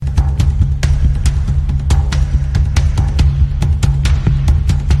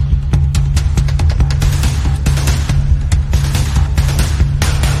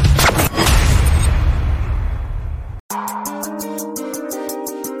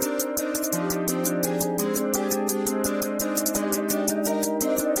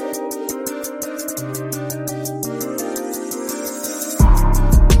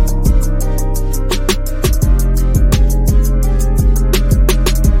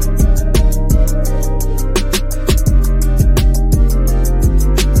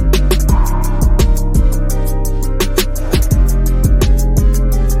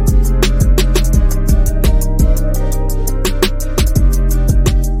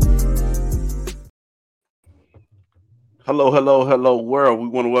Hello, hello, hello, world. We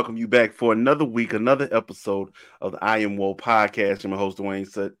want to welcome you back for another week, another episode of the I Am Woe podcast. I'm your host, Dwayne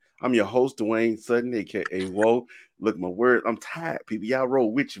Sutton. I'm your host, Dwayne Sutton, aka Woe. Look, my word, I'm tired, people. Y'all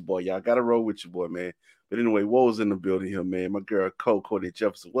roll with your boy. Y'all got to roll with your boy, man. But anyway, Woe's in the building here, man. My girl, Cody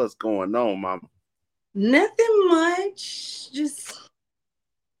Jefferson. What's going on, mama? Nothing much. Just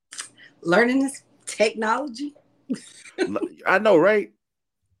learning this technology. I know, right?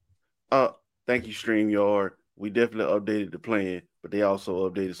 Uh, Thank you, StreamYard. We definitely updated the plan, but they also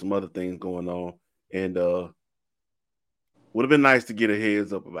updated some other things going on. And would have been nice to get a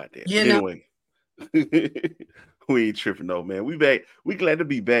heads up about that. You But know, anyway, we ain't tripping though, man. We back. We glad to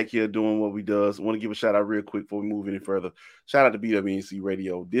be back here doing what we does. Want to give a shout out real quick before we move any further. Shout out to BWNC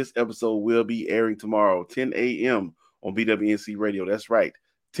Radio. This episode will be airing tomorrow, 10 a.m. on BWNC Radio. That's right.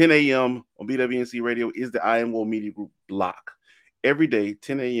 10 a.m. on BWNC Radio is the I Am World Media Group block. Every day,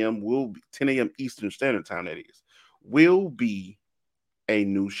 10 a.m. will be 10 a.m. Eastern Standard Time, that is, will be a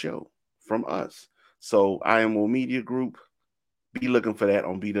new show from us. So I Am World Media Group, be looking for that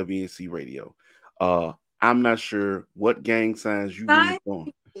on BWNC Radio. Uh, I'm not sure what gang signs you really sign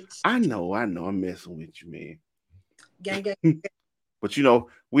going. language. I know, I'm messing with you, Gang, gang. man. But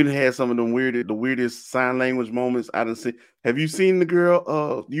we done had some of the weirdest sign language moments I done see. Have you seen the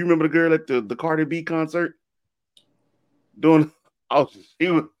girl? Do you remember the girl at the Cardi B concert doing? Oh, she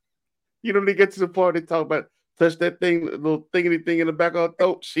was. They get to the part they talk about touch that thing, the little thingy thing in the back of her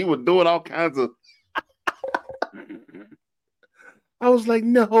throat. She was doing all kinds of. I was like,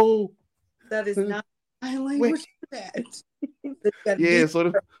 no, That is not my wait. language for that. There's got to Yeah, be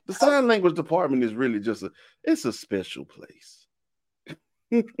so the sign language department is really just it's a special place.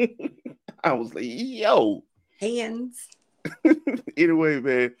 I was like, yo. hands. Anyway,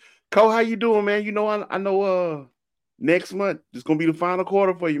 man. Cole, how you doing, man? I know next month it's gonna be the final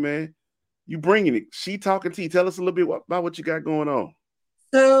quarter for you, man. You bringing it. She talking to you. Tell us a little bit about what you got going on.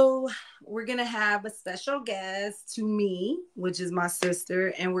 So we're gonna have a special guest to me, which is my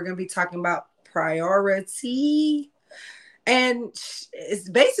sister, and we're gonna be talking about priority. And it's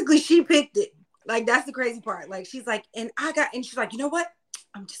basically she picked it. Like that's the crazy part. Like she's like, and she's like, you know what?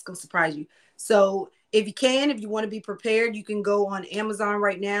 I'm just gonna surprise you. So if you want to be prepared, you can go on Amazon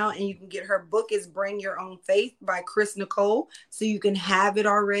right now and you can get her book is Bring Your Own Faith by Chris Nicole. So you can have it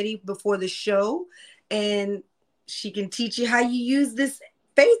already before the show. And she can teach you how you use this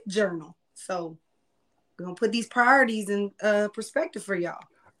faith journal. So we're gonna put these priorities in perspective for y'all.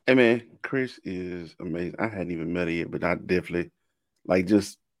 Hey man, Chris is amazing. I hadn't even met her yet, but I definitely like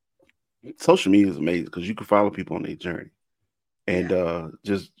just social media is amazing because you can follow people on their journey. And Yeah.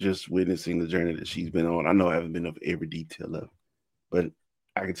 just witnessing the journey that she's been on. I know I haven't been of every detail of it, but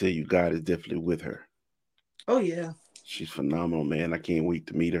I can tell you God is definitely with her. Oh yeah. She's phenomenal, man. I can't wait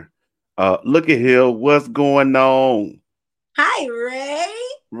to meet her. Look at here. What's going on? Hi, Ray.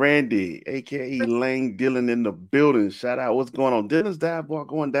 Randy, aka Lang Dillon in the building. Shout out. What's going on? Dylan's dive bar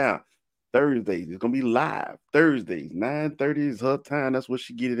going down Thursdays. It's gonna be live Thursdays, 9:30 is her time. That's what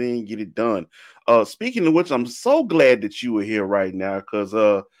she get it in, get it done. Speaking of which, I'm so glad that you were here right now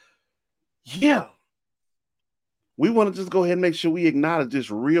because yeah, we want to just go ahead and make sure we acknowledge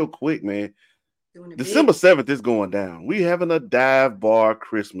this real quick, man. Doing it big. December 7th is going down. We having a dive bar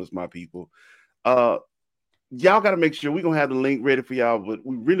Christmas, my people. Uh y'all got to make sure we're gonna have the link ready for y'all, but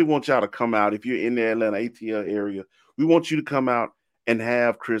we really want y'all to come out if you're in the Atlanta ATL area. We want you to come out and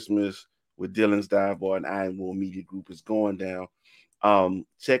have Christmas with Dylan's Dive Bar and Ironwood Media Group. Is going down.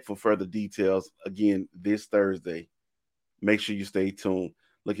 Check for further details again this Thursday. Make sure you stay tuned.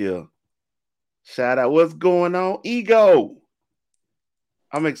 Look here. Shout out. What's going on? Ego.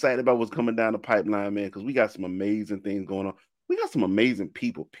 I'm excited about what's coming down the pipeline, man, because we got some amazing things going on. We got some amazing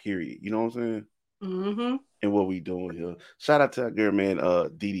people, period. You know what I'm saying? Mm-hmm. And what we doing here. Shout out to our girl, man,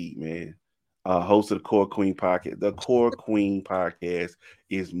 Dee Dee, man. Host of the Core Queen podcast. The Core Queen podcast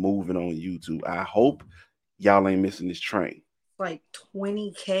is moving on YouTube. I hope y'all ain't missing this train. Like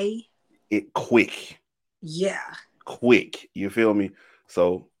 20K. It quick. Yeah. Quick. You feel me?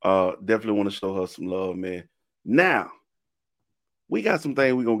 So definitely want to show her some love, man. Now, we got some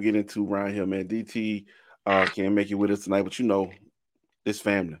things we're gonna get into around here, man. DT can't make it with us tonight, but this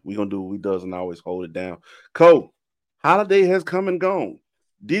family. We gonna do what we does and always hold it down. Cole, holiday has come and gone.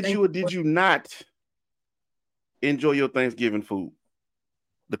 Did Thank you or did you not enjoy your Thanksgiving food?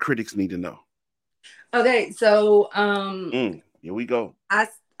 The critics need to know. Okay, so Here we go. I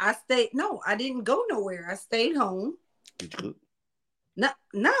stayed no, I didn't go nowhere. I stayed home. Did you cook? No,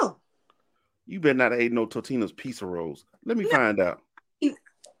 no. You better not have ate no Totina's pizza rolls. Let me No. find out.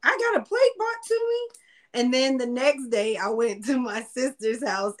 I got a plate brought to me. And then the next day I went to my sister's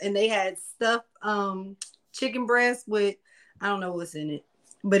house and they had stuffed chicken breast with I don't know what's in it,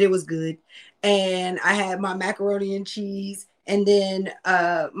 but it was good. And I had my macaroni and cheese. And then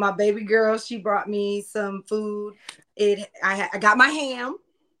my baby girl, she brought me some food. I got my ham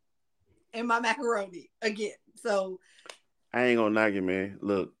and my macaroni again. So I ain't gonna knock it, man.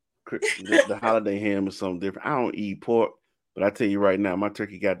 Look, the holiday ham is something different. I don't eat pork, but I tell you right now, my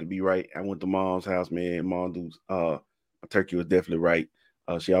turkey got to be right. I went to mom's house, man. Mom do my turkey was definitely right.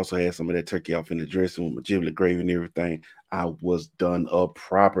 She also had some of that turkey off in the dressing with my giblet gravy and everything. I was done up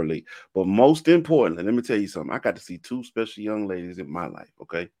properly. But most importantly, let me tell you something. I got to see two special young ladies in my life.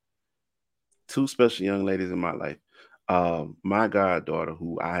 Okay, two special young ladies in my life. My goddaughter,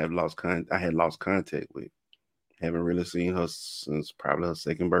 who I had lost contact with. Haven't really seen her since probably her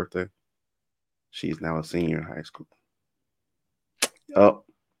second birthday. She's now a senior in high school.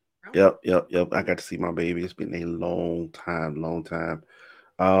 Yep, yep. I got to see my baby. It's been a long time, long time.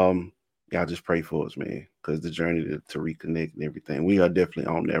 Um, y'all just pray for us, man, because the journey to reconnect and everything. We are definitely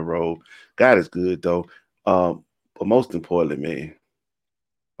on that road. God is good though. But most importantly, man,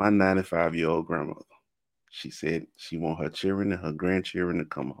 my 95-year-old grandmother. She said she want her children and her grandchildren to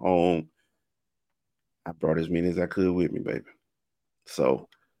come home. I brought as many as I could with me, baby. So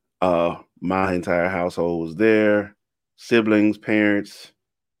my entire household was there, siblings, parents,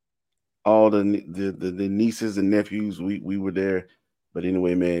 all the nieces and nephews. We were there. But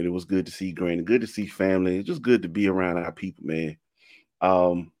anyway, man, it was good to see Granny, good to see family. It's just good to be around our people, man.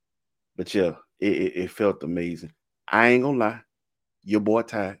 Um, but yeah, it felt amazing. I ain't gonna lie, your boy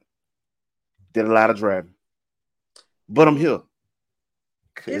tired, did a lot of driving, but I'm here.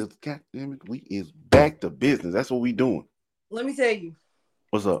 Cause God damn it, we is back to business. That's what we doing. Let me tell you.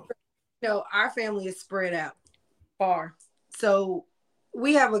 What's up? No, our family is spread out far. So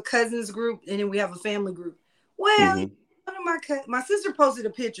we have a cousins group and then we have a family group. Well, Mm-hmm. one of my sister posted a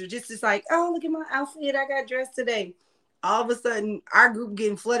picture just like, oh, look at my outfit. I got dressed today. All of a sudden, our group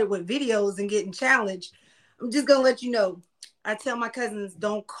getting flooded with videos and getting challenged. I'm just gonna let you know. I tell my cousins,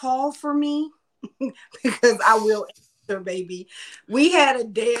 don't call for me because I will answer, baby. We had a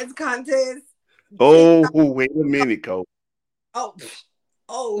dance contest. Oh, wait a minute, Cole. Oh,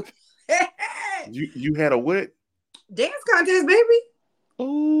 oh. You had a what? Dance contest, baby.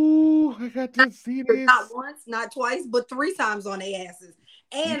 Oh, I got to see Not this. once, not twice, but three times on their asses.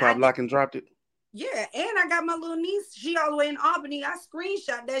 You And I pop did, lock and dropped it. yeah. And I got my little niece. She all the way in Albany. I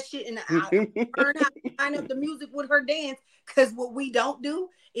screenshot that shit and I learned how to line up the music with her dance. Because what we don't do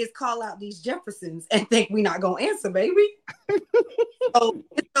is call out these Jeffersons and think we not gonna answer, baby. So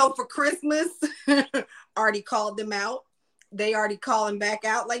for Christmas, already called them out. They already calling back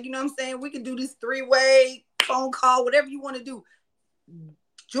out. Like, you know what I'm saying? We can do this three-way phone call, whatever you want to do.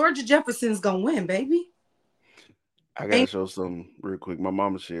 Georgia Jefferson's gonna win, baby. I gotta Ain't show something real quick. My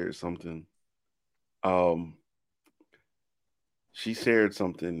mama shared something. Um, she shared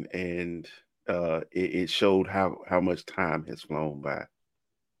something, and it showed how much time has flown by.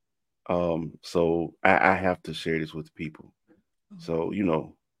 So I have to share this with people. So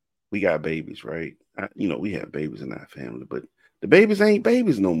we got babies, right? We have babies in our family, but the babies ain't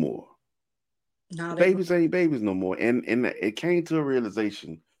babies no more. no, The they babies ain't babies no more. And it came to a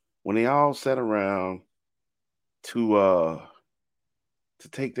realization when they all sat around to to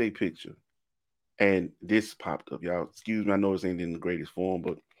take their picture. And this popped up. Y'all, excuse me, I know this ain't in the greatest form,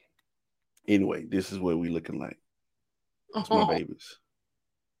 but anyway, this is what we looking like. That's my oh, babies.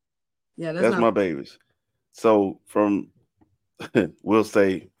 yeah, that's That's not my babies. So from we'll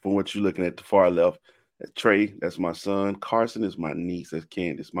say from what you're looking at the far left, that's Trey, that's my son. Carson is my niece. That's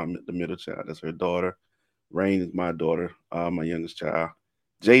Candace, the middle child. That's her daughter. Rain is my daughter, my youngest child.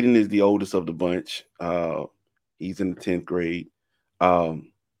 Jaden is the oldest of the bunch. He's in the 10th grade.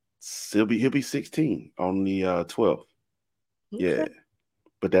 Um, he'll be 16 on the 12th. okay. Yeah,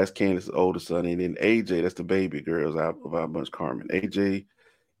 but that's Candace's oldest son, and then AJ, that's the baby girls out of our bunch. Carmen. AJ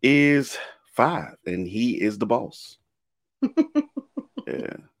is 5, and he is the boss.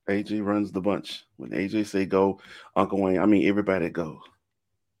 Yeah, AJ runs the bunch. When AJ say go, Uncle Wayne, I mean everybody goes.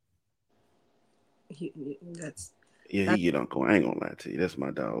 That's Yeah, he that. get Uncle. I ain't gonna lie to you. That's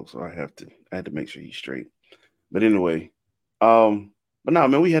my dog, so I had to make sure he's straight. But anyway, um, but no,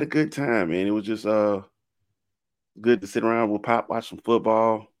 man, we had a good time, man. It was just good to sit around with Pop, watch some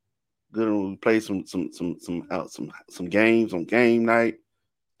football. Good, we play some games on game night.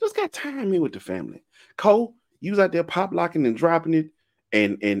 Just got time in with the family. Cole, you was out there pop locking and dropping it,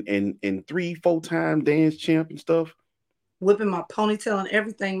 and 3-4 time dance champ and stuff. Whipping my ponytail and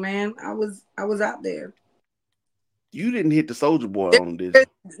everything, man. I was out there. You didn't hit the Soldier Boy on, did you?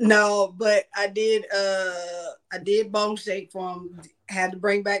 No, but I did. I did bone shake for him. Had to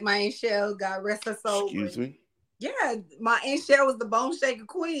bring back my Aunt Shell. God rest her soul. Excuse me. Yeah, my Aunt Shell was the bone shaker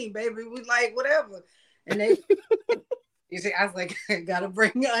queen, baby. We like whatever. And they, you see, I was like, I gotta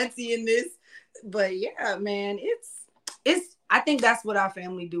bring auntie in this. But yeah, man, it's. I think that's what our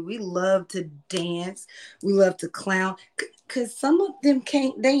family do. We love to dance. We love to clown. Cause some of them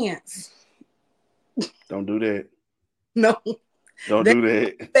can't dance. Don't do that. No, Don't do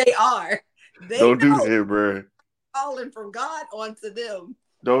that. they are. They Don't do know that, bro. calling from God onto them.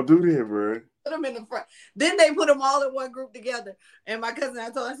 Don't do that, bro. Put them in the front. Then they put them all in one group together. And my cousin, I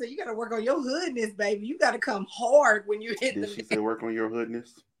told her, I said, you got to work on your hoodness, baby. You got to come hard when you hit Did them. she say work on your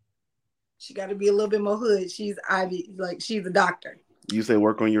hoodness? She got to be a little bit more hood. She's Ivy, like she's a doctor. You say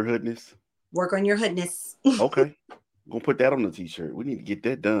work on your hoodness? Work on your hoodness. Okay. Gonna put that on the t-shirt. We need to get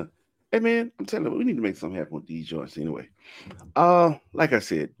that done. Hey man, I'm telling you, we need to make something happen with these joints anyway. Like I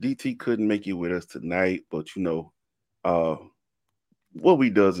said, DT couldn't make it with us tonight, but you know, what we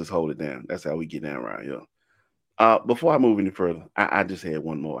does is hold it down. That's how we get down around here. Before I move any further, I just had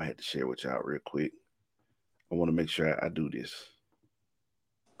one more I had to share with y'all real quick. I want to make sure I do this.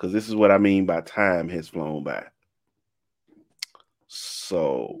 Because this is what I mean by time has flown by.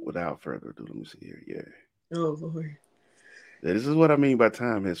 So, without further ado, let me see here. Yeah. Oh Lord. Yeah, this is what I mean by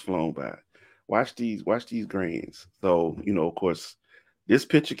time has flown by. Watch these grains. So, you know, of course, this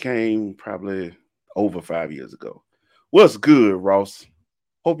picture came probably over 5 years ago. What's good, Ross?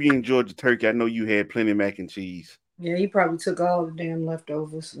 Hope you enjoyed the turkey. I know you had plenty of mac and cheese. Yeah, he probably took all the damn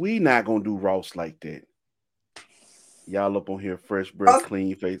leftovers. We not gonna do Ross like that. Y'all up on here, fresh breath, Ross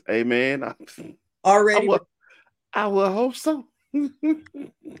clean face. Hey man, already. I will hope so.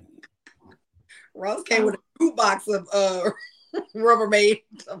 Ross came with a fruit box of Rubbermaid.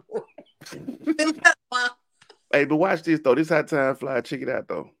 Hey, but watch this though. This how time fly. Check it out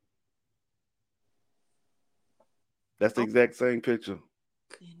though. That's the exact same picture.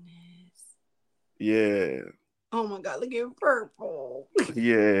 Goodness. Yeah. Oh my God! Look at purple.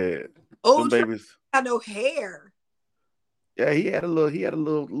 Yeah. Oh, them babies. Got no hair. Yeah, he had a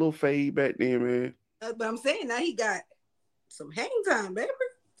little fade back then, man. But I'm saying now he got some hang time, baby.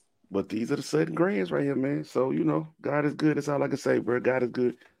 But these are the sudden grands right here, man. So you know, God is good. That's all I can say, bro. God is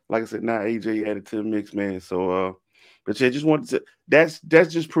good. Like I said, now AJ added to the mix, man. So but yeah, just wanted to that's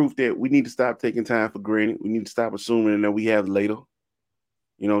just proof that we need to stop taking time for granted. We need to stop assuming that we have later.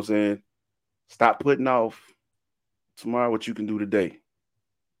 You know what I'm saying? Stop putting off tomorrow what you can do today.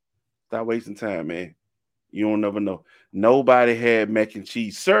 Stop wasting time, man. You don't never know. Nobody had mac and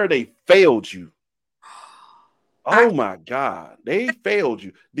cheese. Sir, they failed you. Oh my God. They failed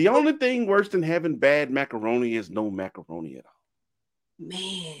you. The only thing worse than having bad macaroni is no macaroni at all.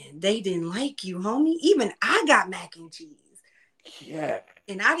 Man, they didn't like you, homie. Even I got mac and cheese. Yeah.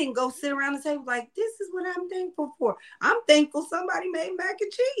 And I didn't go sit around the table like, this is what I'm thankful for. I'm thankful somebody made mac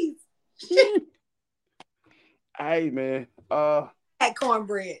and cheese. Hey man. That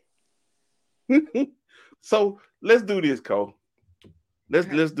cornbread. So let's do this, Cole. Let's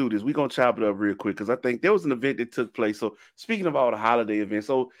do this. We're gonna chop it up real quick because I think there was an event that took place. So speaking of all the holiday events,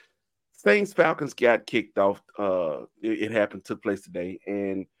 so Saints Falcons got kicked off. It happened, took place today,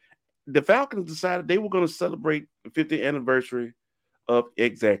 and the Falcons decided they were going to celebrate the 50th anniversary of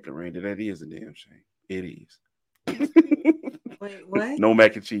exactly, Randy. That is a damn shame. It is. Wait, what? No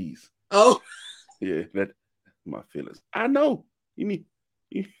mac and cheese. Oh, yeah, that my feelings. I know you need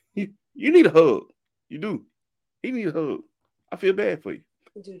a hug. You do. He need a hug. I feel bad for you.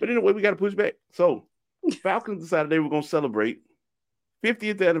 But anyway, we got to push back. So Falcons decided they were going to celebrate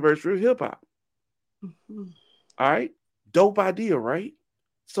 50th anniversary of hip hop. Mm-hmm. All right. Dope idea, right?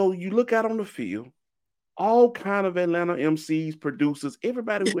 So you look out on the field, all kind of Atlanta MCs, producers,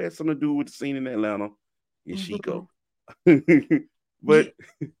 everybody who has something to do with the scene in Atlanta, and she go. But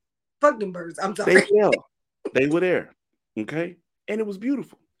fuck them birds. I'm sorry. They were there. Okay. And it was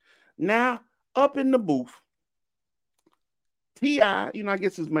beautiful. Now, up in the booth, T.I., I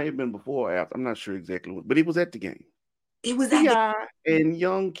guess this may have been before or after. I'm not sure exactly, but it was at the game. It was T.I. and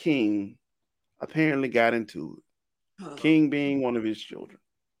Young King apparently got into it. Oh. King being one of his children.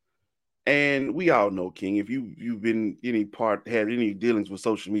 And we all know King. If you've been had any dealings with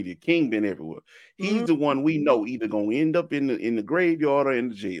social media, King been everywhere. He's the one we know either gonna end up in the graveyard or in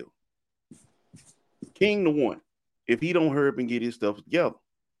the jail. King the one. If he don't hurry up and get his stuff together.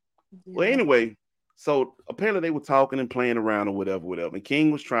 Yeah. Well, anyway, so apparently they were talking and playing around or whatever. And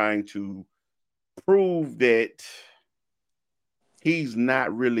King was trying to prove that he's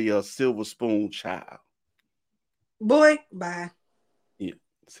not really a silver spoon child. Boy, bye. Yeah.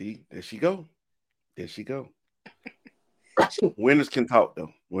 See, there she go. Winners can talk,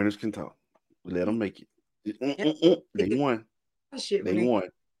 though. Winners can talk. We let them make it. They won. Shit, They won.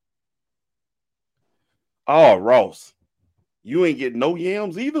 Oh, Ross, you ain't getting no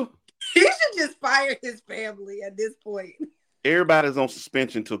yams either. He should just fire his family at this point. Everybody's on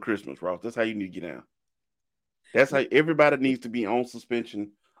suspension till Christmas, Ross. That's how you need to get down. That's how everybody needs to be on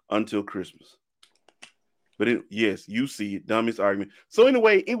suspension until Christmas. But yes, you see it, dumbest argument. So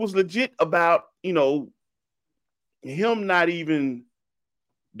anyway, it was legit about, him not even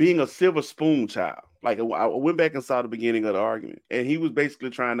being a silver spoon child. Like I went back and saw the beginning of the argument, and he was basically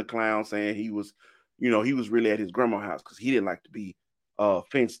trying to clown, saying he was really at his grandma's house because he didn't like to be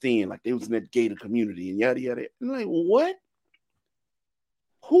fenced in, like they was in that gated community and yada yada. And like, what?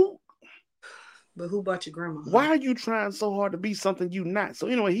 Who? But who bought your grandma? Why are you trying so hard to be something you not? So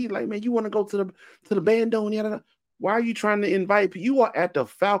anyway, he's like, man, you want to go to the bando and yada. Why are you trying to invite people? You are at the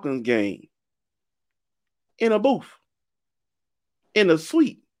Falcons game in a booth, in a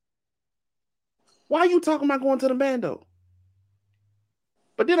suite. Why are you talking about going to the bando?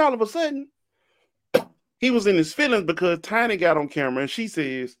 But then all of a sudden, he was in his feelings because Tiny got on camera and she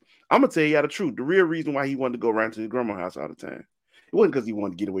says, I'm going to tell you the truth. The real reason why he wanted to go around to his grandma's house all the time. It wasn't because he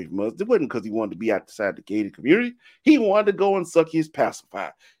wanted to get away from us. It wasn't because he wanted to be outside the gated community. He wanted to go and suck his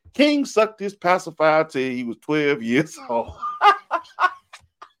pacifier. King sucked his pacifier till he was 12 years old.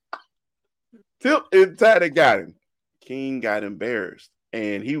 Tip and Tiny got him. King got embarrassed.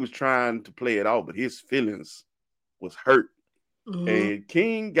 And he was trying to play it off, but his feelings was hurt. Mm-hmm. And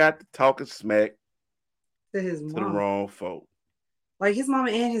King got to talking smack to the wrong folk. Like his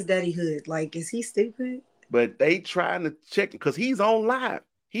mama and his daddy hood. Like, is he stupid? But they trying to check it because he's on live.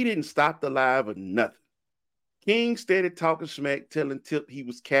 He didn't stop the live or nothing. King started talking smack, telling Tip he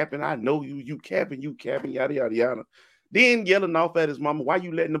was capping. I know you capping, yada, yada, yada. Then yelling off at his mama, why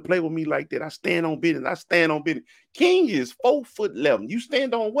you letting him play with me like that? I stand on business. King is 4'11". You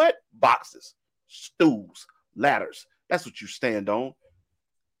stand on what? Boxes, stools, ladders. That's what you stand on.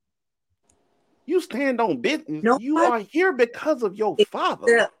 You stand on business. You are here because of your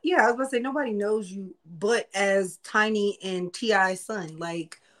father. Yeah, I was about to say, nobody knows you but as Tiny and T.I.'s son.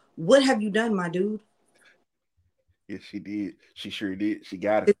 Like, what have you done, my dude? Yes, she did. She sure did. She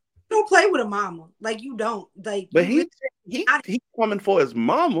got it. You don't play with a mama. Like, you don't. Like, but he coming for his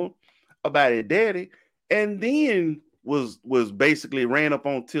mama about his daddy, and then was basically ran up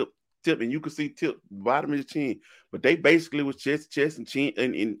on Tip, and you could see Tip bottom of his chin. But they basically was chest and chin,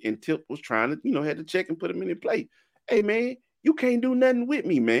 and Tip was trying to, had to check and put him in the play. Hey man, you can't do nothing with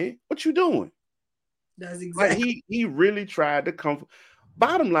me, man. What you doing? That's exactly. Like he really tried to come.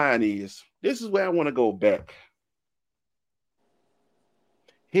 Bottom line is, this is where I want to go back.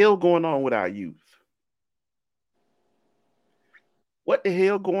 Hell going on with our youth. What the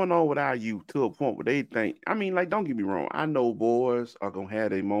hell going on with our youth to a point where they think, I mean, like, don't get me wrong. I know boys are going to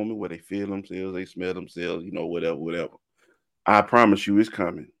have a moment where they feel themselves, they smell themselves, whatever. I promise you it's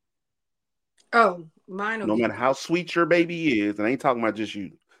coming. Oh, mine. No matter how sweet your baby is, and I ain't talking about just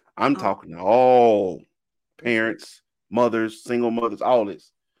you. I'm talking to all parents, mothers, single mothers, all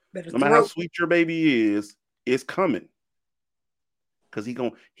this. No matter how sweet your baby is, it's coming. Because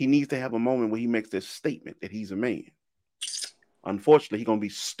he needs to have a moment where he makes this statement that he's a man. Unfortunately, he's going to be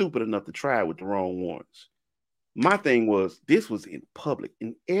stupid enough to try it with the wrong ones. My thing was, this was in public,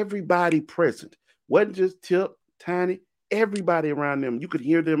 and everybody present. Wasn't just Tip, Tiny, everybody around them. You could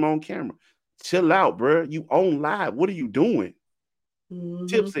hear them on camera. Chill out, bro. You on live. What are you doing? Mm-hmm.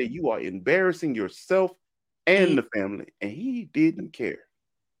 Tip said, you are embarrassing yourself and the family. And he didn't care.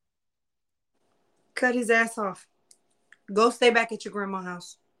 Cut his ass off. Go stay back at your grandma's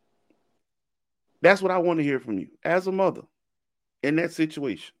house. That's what I want to hear from you as a mother in that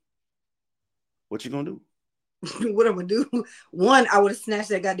situation. What you gonna do? What I'm gonna do? One, I would have snatched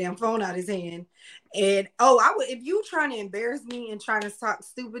that goddamn phone out of his hand, and I would. If you trying to embarrass me and trying to talk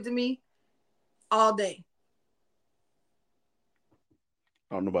stupid to me all day.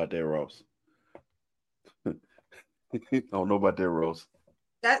 I don't know about that, Ross. I don't know about that, Ross.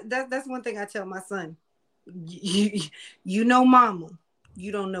 That's one thing I tell my son. You know mama,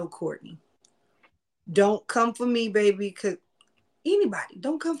 you don't know Courtney. Don't come for me, baby, because anybody,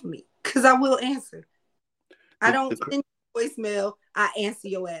 don't come for me, because I will answer. I don't send you voicemail, I answer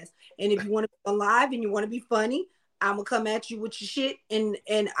your ass. And if you want to be alive and you want to be funny, I'm going to come at you with your shit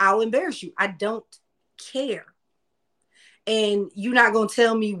and I'll embarrass you. I don't care. And you're not going to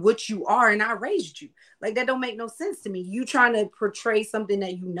tell me what you are and I raised you. Like, that don't make no sense to me. You trying to portray something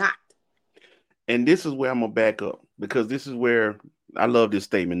that you're not. And this is where I'm going to back up, because this is where I love this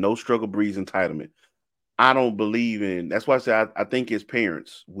statement. No struggle breeds entitlement. I don't believe in, that's why I say I think as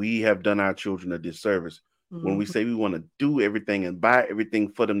parents, we have done our children a disservice when we say we want to do everything and buy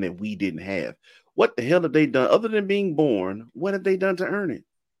everything for them that we didn't have. What the hell have they done other than being born? What have they done to earn it?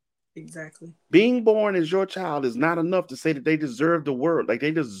 Exactly. Being born as your child is not enough to say that they deserve the world. Like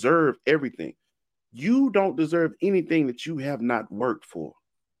they deserve everything. You don't deserve anything that you have not worked for.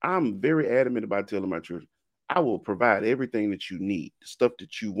 I'm very adamant about telling my children, I will provide everything that you need. The stuff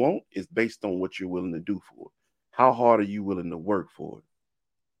that you want is based on what you're willing to do for it. How hard are you willing to work for it?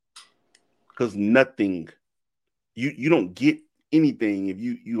 Because nothing, you don't get anything if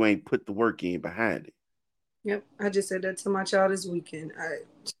you ain't put the work in behind it. Yep. I just said that to my child this weekend.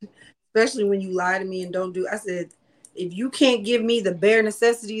 Especially when you lie to me and don't do. I said, if you can't give me the bare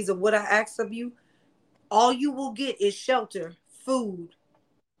necessities of what I ask of you, all you will get is shelter, food.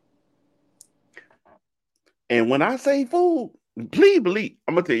 And when I say food, please believe,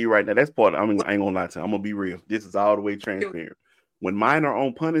 I'm gonna tell you right now, that's part of, I mean, I ain't gonna lie to you. I'm gonna be real. This is all the way transparent. When mine are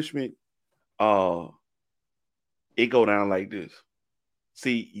on punishment, uh, it go down like this.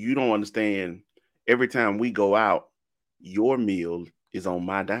 See, you don't understand. Every time we go out, your meal is on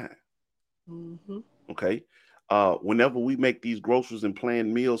my dime. Mm-hmm. Okay. Whenever we make these groceries and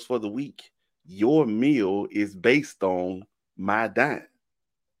plan meals for the week, your meal is based on my dime.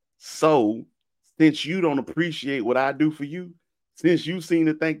 So, since you don't appreciate what I do for you, since you seem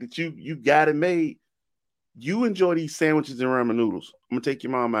to think that you got it made, you enjoy these sandwiches and ramen noodles. I'm gonna take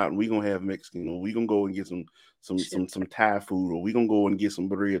your mom out and we're gonna have Mexican, or we're gonna go and get some Thai food, or we're gonna go and get some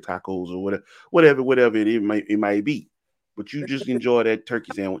burrito tacos or whatever it might be. But you just enjoy that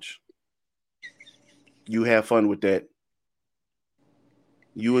turkey sandwich. You have fun with that.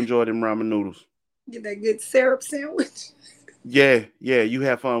 You enjoy them ramen noodles. Get that good syrup sandwich. Yeah, yeah, you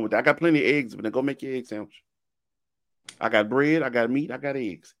have fun with that. I got plenty of eggs, but then go make your egg sandwich. I got bread, I got meat, I got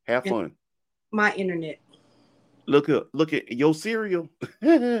eggs. Have And fun. my internet. Look at your cereal.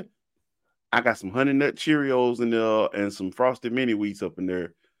 I got some honey nut Cheerios in there and some frosted mini wheats up in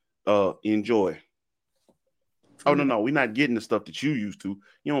there. Enjoy. Oh no, no, we're not getting the stuff that you used to.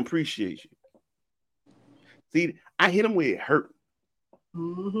 You don't appreciate it. See, I hit them where it hurt.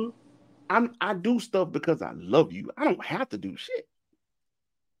 Mm-hmm. I do stuff because I love you. I don't have to do shit.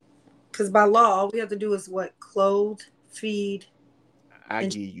 Because by law, all we have to do is what? Clothe, feed, I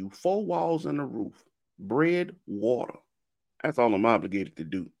and give you 4 walls and a roof, bread, water. That's all I'm obligated to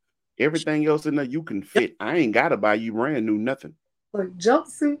do. Everything else in there you can fit. I ain't gotta buy you brand new nothing. like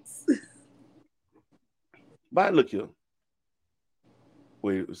jumpsuits. But look here.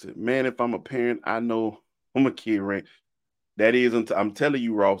 Wait, man, if I'm a parent, I know I'm a kid, right? That is, I'm telling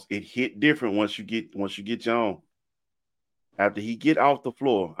you, Ross, it hit different once you get your own. After he get off the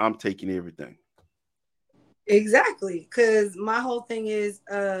floor, I'm taking everything. Exactly. Because my whole thing is,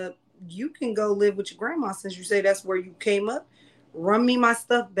 you can go live with your grandma since you say that's where you came up. Run me my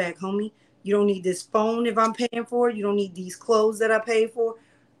stuff back, homie. You don't need this phone if I'm paying for it. You don't need these clothes that I paid for.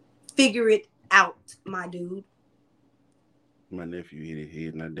 Figure it out, my dude. My nephew hit his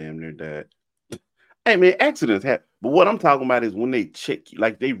head and I damn near died. Hey man, accidents happen. But what I'm talking about is when they check you,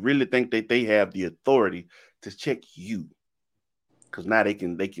 like they really think that they have the authority to check you. Cause now they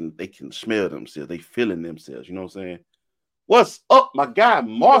can smell themselves. They feeling themselves. You know what I'm saying? What's up, my guy Like,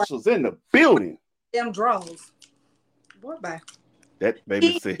 Marshall's in the building. them draws. Boy, bye. That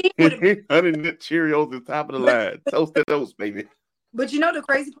baby He, said he would have, honey nut Cheerios at the top of the but, line. Toasted toast, baby. but you know the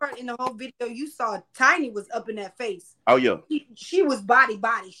crazy part in the whole video, you saw Tiny was up in that face. Oh yeah. She was body.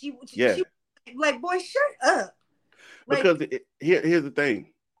 Yeah. She like, boy, shut up. Like, Because here's the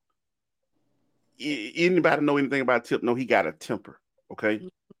thing. Anybody know anything about Tip? No, he got a temper. Okay.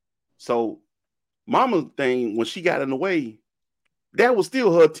 So Mama's thing, when she got in the way, that was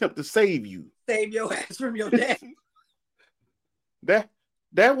still her attempt to save you. save your ass from your dad. that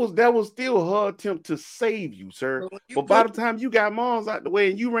that was still her attempt to save you, sir. But by the time you got Mom's out the way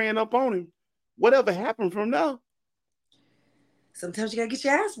and you ran up on him, whatever happened from there? Sometimes you gotta get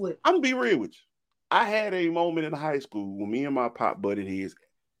your ass whipped. I'm gonna be real with you. I had a moment in high school when me and my pop butted heads,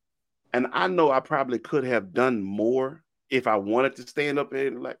 and I know I probably could have done more if I wanted to stand up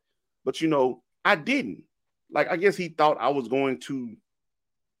and like, but I didn't. Like, I guess he thought I was going to,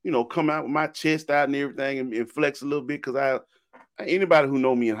 come out with my chest out and everything and flex a little bit because anybody who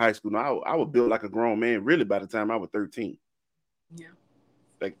know me in high school, I was built like a grown man. Really, by the time I was 13, Yeah.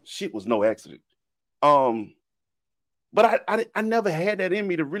 like shit was no accident. But I never had that in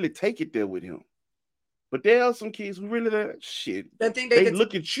me to really take it there with him. But there are some kids who really shit. I think they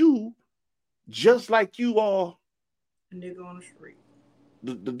look at you just like you are. A nigga on the street.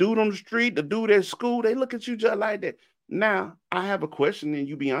 The dude on the street, the dude at school, they look at you just like that. Now, I have a question, and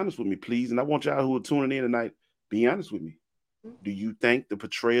you be honest with me, please. And I want y'all who are tuning in tonight, be honest with me. Do you think the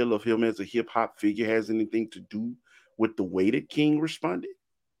portrayal of him as a hip hop figure has anything to do with the way that King responded?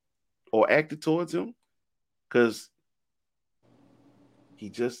 or acted towards him, because he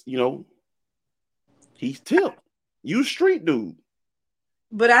just, he's Tip. You street dude.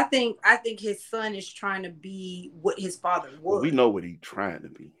 But I think his son is trying to be what his father Well, was. we know what he's trying to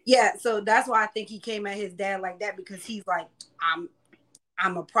be. Yeah, so that's why I think he came at his dad like that, because he's like,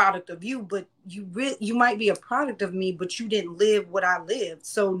 I'm a product of you, but you might be a product of me, but you didn't live what I lived.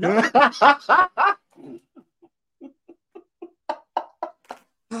 So no.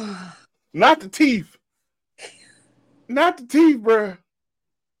 Not the teeth. Not the teeth, bro.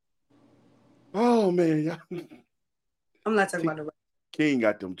 Oh man, I'm not talking about the. King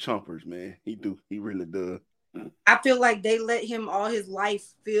got them chumpers, man. He do. He really does. I feel like they let him all his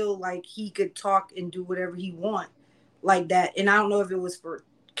life feel like he could talk and do whatever he want like that. And I don't know if it was for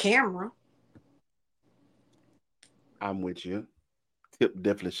camera. I'm with you. Tip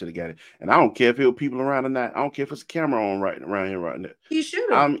definitely should have got it. And I don't care if it was people around or not. I don't care if it's a camera on right around here right now. He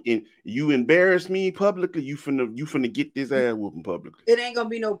should have. You embarrass me publicly, you finna get this ass whooping publicly. It ain't gonna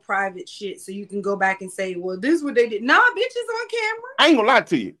be no private shit, so you can go back and say, well, this is what they did. Nah, bitches on camera. I ain't gonna lie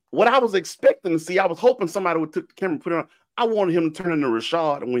to you. What I was expecting to see, I was hoping somebody would take the camera and put it on. I wanted him to turn into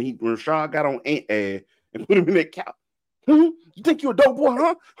Rashad, and when Rashad got on Ant Ad and put him in that couch. You think you a dope boy,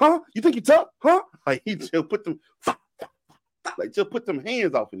 huh? Huh? You think you tough, huh? Like he just put them just put them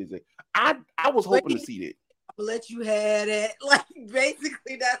hands off in his head. I was hoping to see that. I'll let you have it. Like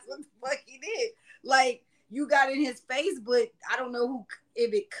basically that's what the fuck he did. Like you got in his face, but I don't know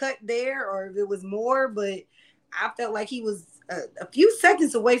if it cut there or if it was more, but I felt like he was a few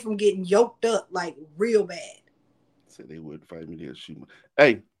seconds away from getting yoked up like real bad. Said they wouldn't fight me, they'll shoot me.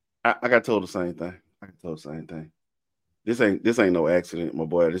 Hey, I got told the same thing. This ain't no accident, my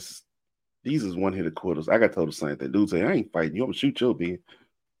boy. These is one hitter quitters. I got told the same thing. Dude say, I ain't fighting you. I'm gonna shoot your being.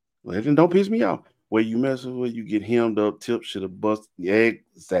 Well, then don't piss me off. Where you mess with, you get hemmed up, Tip should have busted. Yeah,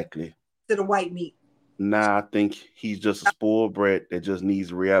 exactly. To the white meat. Nah, I think he's just a spoiled brat that just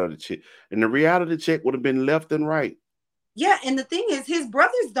needs a reality check. And the reality check would have been left and right. Yeah, and the thing is, his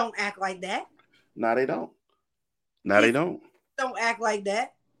brothers don't act like that. Nah, they don't. They don't. Don't act like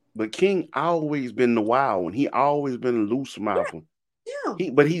that. But King always been the wild one. He always been a loose mouth one. Yeah.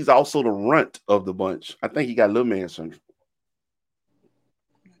 But he's also the runt of the bunch. I think he got little man syndrome.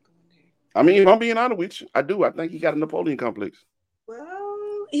 I mean, if I'm being honest with you, I do. I think he got a Napoleon complex.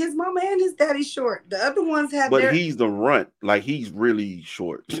 Well, his mama and his daddy short. The other ones have. But he's the runt. Like he's really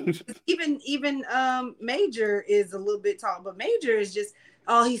short. even Major is a little bit tall, but Major is just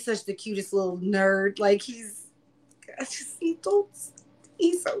he's such the cutest little nerd. Like he's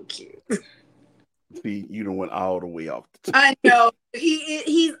so cute. See, you done went all the way off. I know.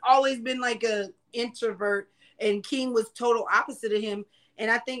 He's always been like a introvert, and King was total opposite of him. And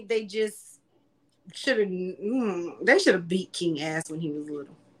I think they just should have beat King ass when he was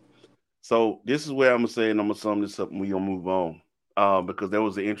little. So this is where I'm gonna say, and I'm gonna sum this up, and we're gonna move on. Because there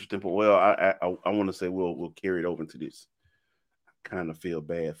was an interesting point. Well, I want to say we'll carry it over into this. I kind of feel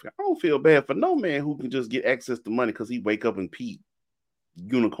bad I don't feel bad for no man who can just get access to money because he wake up and pee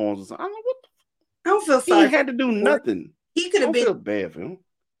unicorns or something. I don't know what. I don't feel sorry. He had to do nothing. He could have been. I feel bad for him.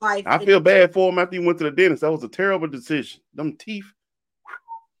 I feel bad for him after he went to the dentist. That was a terrible decision. Them teeth.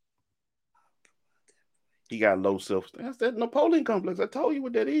 He got low self-esteem. That's that Napoleon complex. I told you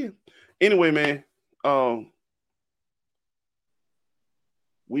what that is. Anyway, man,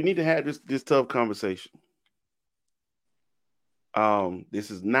 we need to have this tough conversation.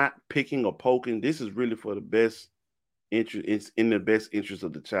 This is not picking or poking. This is really for the best interest. It's in the best interest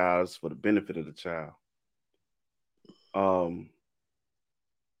of the child. It's for the benefit of the child.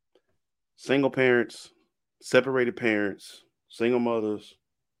 Single parents, separated parents, single mothers.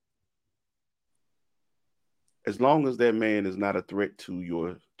 As long as that man is not a threat to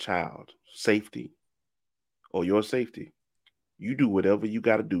your child safety or your safety, you do whatever you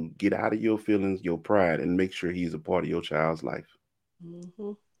got to do. Get out of your feelings, your pride, and make sure he's a part of your child's life.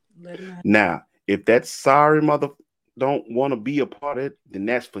 Mm-hmm. Now, if that sorry mother don't want to be a part of it, then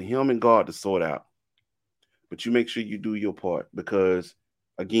that's for him and God to sort out. But you make sure you do your part because,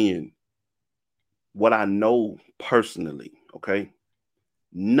 again, what I know personally, okay?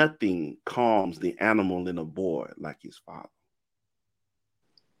 Nothing calms the animal in a boy like his father.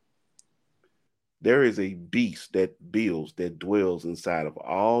 There is a beast that dwells inside of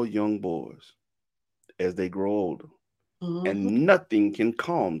all young boys as they grow older. Mm-hmm. And nothing can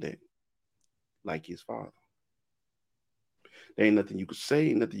calm that like his father. There ain't nothing you could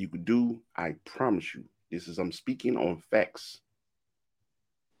say, nothing you could do. I promise you. I'm speaking on facts.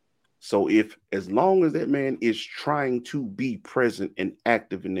 So as long as that man is trying to be present and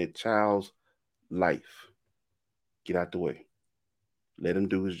active in that child's life, get out the way. Let him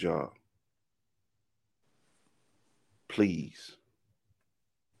do his job. please,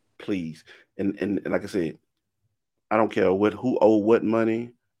 please. And like I said, I don't care who owe what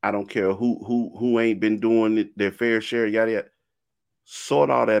money. I don't care who ain't been doing their fair share, yada yada. Sort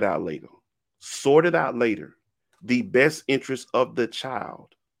all that out later. Sort it out later. The best interest of the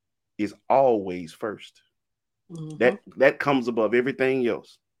child is always first. Mm-hmm. That comes above everything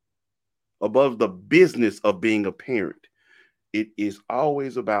else. Above the business of being a parent. It is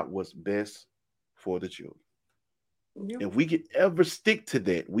always about what's best for the children. Yep. If we could ever stick to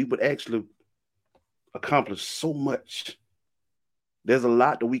that, we would actually accomplish so much. There's a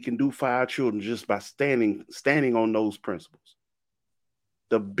lot that we can do for our children just by standing on those principles.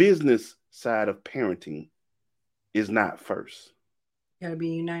 The business side of parenting is not first. Gotta be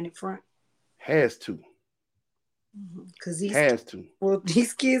a united front. Has to. Because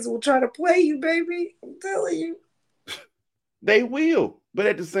these kids will try to play you, baby. I'm telling you. They will. But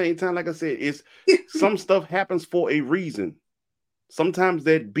at the same time, like I said, it's some stuff happens for a reason. Sometimes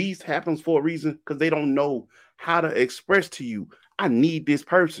that beast happens for a reason because they don't know how to express to you, I need this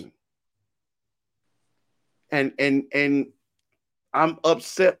person. And I'm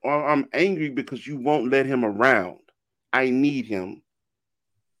upset or I'm angry because you won't let him around. I need him.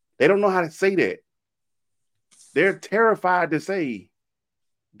 They don't know how to say that. They're terrified to say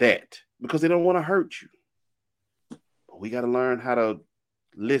that because they don't want to hurt you. But we got to learn how to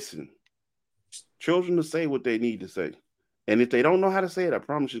listen. Children to say what they need to say. And if they don't know how to say it, I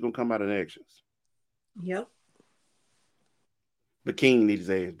promise it's going to come out in actions. Yep. But King needs his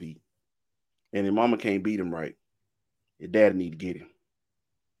ass beat. And his mama can't beat him right. Your daddy need to get him.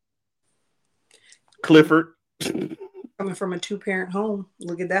 Clifford. Coming from a 2-parent home.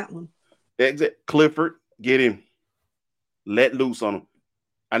 Look at that one. Clifford, get him. Let loose on him.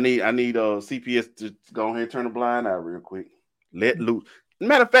 I need CPS to go ahead and turn the blind eye real quick. Let loose.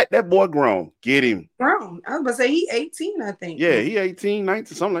 Matter of fact, that boy grown. Get him. Grown. I was about to say he 18, I think. Yeah, he 18,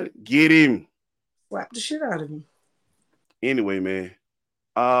 19, something like that. Get him. Slap the shit out of him. Anyway, man.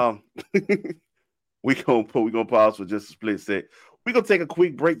 we gonna pause for just a split sec. We're gonna take a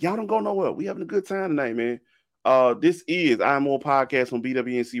quick break. Y'all don't go nowhere. We having a good time tonight, man. This is I'm More Podcast on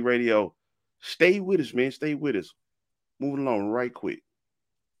BWNC Radio. Stay with us, man. Stay with us. Moving along right quick.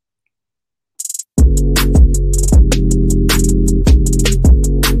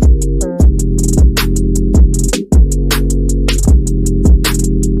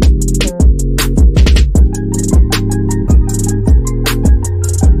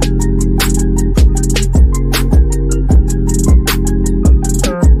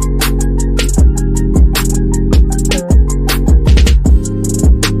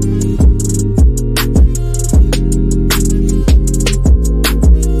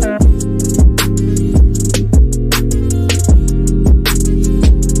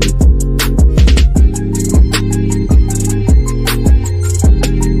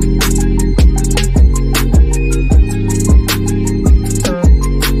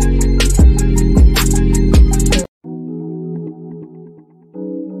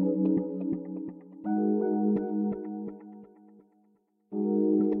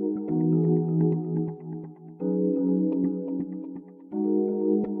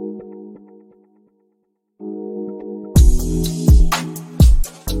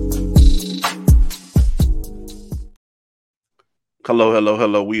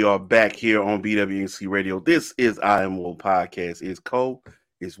 Hello. We are back here on BWNC Radio. This is I Am Woe Podcast. It's Cole,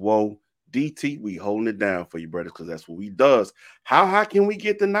 it's Woe, DT. We holding it down for you, brothers, because that's what we does. How high can we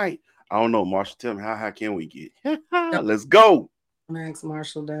get tonight? I don't know. Marshall, tell me how high can we get? Let's go. Max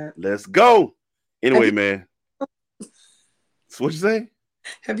Marshall, that. Let's go. Anyway, man. So what you say?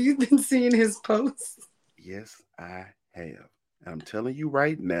 Have you been seeing his posts? Yes, I have. I'm telling you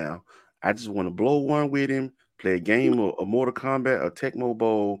right now, I just want to blow one with him. Play a game of Mortal Kombat, a Tecmo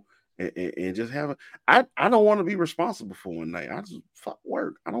Bowl, and just have I don't want to be responsible for one night. I just fuck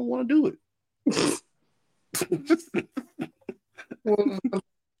work. I don't want to do it.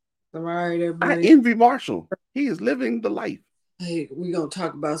 All right, everybody. I envy Marshall. He is living the life. Hey, we gonna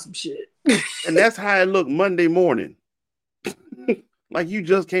talk about some shit. And that's how it looked Monday morning. Like you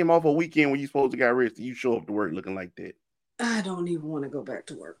just came off a weekend when you supposed to get rested. You show up to work looking like that. I don't even want to go back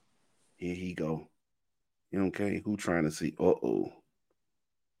to work. Here he go. Okay, who trying to see?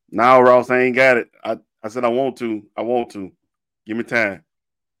 Now, Ross, I ain't got it. I said I want to. Give me time.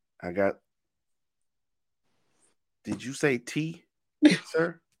 I got. Did you say T,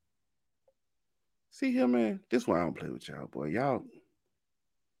 sir? See here, man. This is why I don't play with y'all, boy. Y'all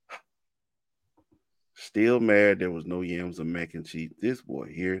still mad there was no yams or mac and cheese. This boy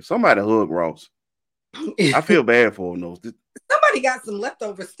here. Somebody hug Ross. I feel bad for him, though. Somebody got some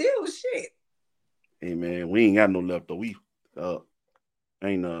leftover still shit. Hey man, we ain't got no left though. We uh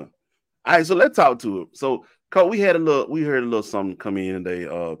ain't All right, so let's talk to it. So Cole, we heard a little something come in today.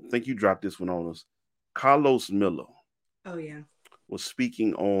 I think you dropped this one on us. Carlos Miller Oh yeah. was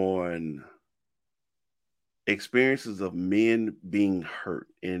speaking on experiences of men being hurt.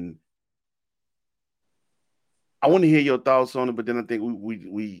 And I want to hear your thoughts on it, but then I think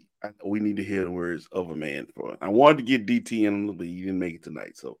we need to hear the words of a man for it. I wanted to get DT in a little bit, he didn't make it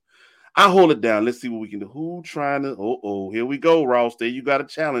tonight. So I hold it down. Let's see what we can do. Who trying to? Here we go, Ross. There you got a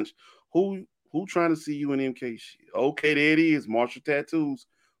challenge. Who trying to see you in MK shit? Okay, there it is.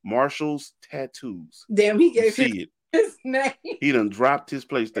 Marshall's tattoos. Damn, he You gave see it. his name. He done dropped his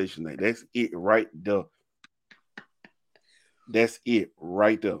PlayStation name. That's it right there. That's it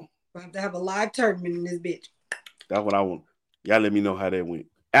right there. We'll have to have a live tournament in this bitch. That's what I want. Y'all let me know how that went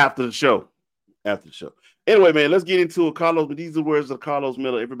after the show. After the show. Anyway, man, let's get into it. Carlos, but these are the words of Carlos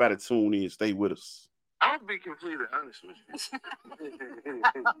Miller. Everybody tune in. Stay with us. I'll be completely honest with you.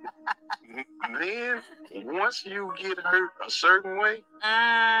 Man, once you get hurt a certain way,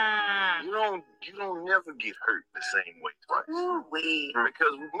 you don't never get hurt the same way twice.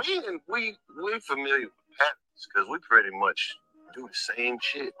 Because we familiar with patterns because we pretty much do the same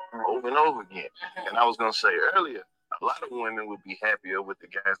shit over and over again. And I was gonna say earlier, a lot of women would be happier with the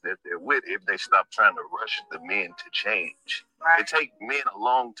guys that they're with if they stop trying to rush the men to change. Right. It takes men a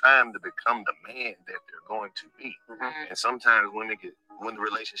long time to become the man that they're going to be. And sometimes when the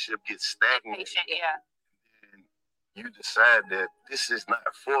relationship gets stagnant, and you decide that this is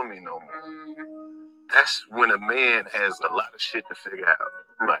not for me no more. That's when a man has a lot of shit to figure out.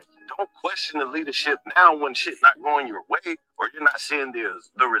 Like, don't question the leadership now when shit not going your way or you're not seeing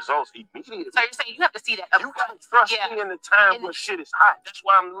the results immediately. So you're saying you have to see that up You got to trust me in the time when shit is hot. That's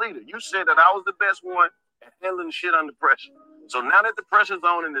why I'm the leader. You said that I was the best one at handling shit under pressure. So now that the pressure's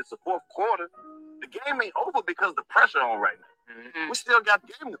on and it's the fourth quarter, the game ain't over because the pressure on right now. We still got the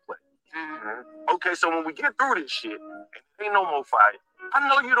game to play. Okay, so when we get through this shit and there ain't no more fire, I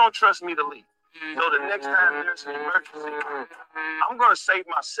know you don't trust me to lead. So the next time there's an emergency, I'm gonna save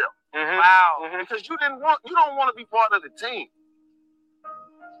myself. Wow. Because you don't want to be part of the team.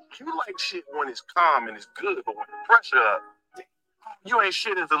 You like shit when it's calm and it's good, but when the pressure up, you ain't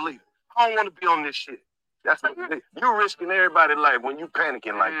shit as a leader. I don't want to be on this shit. That's what you're risking everybody's life when you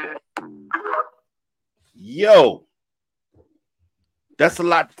panicking like that. Yo, that's a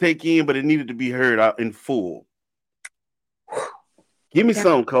lot to take in, but it needed to be heard out in full. Give me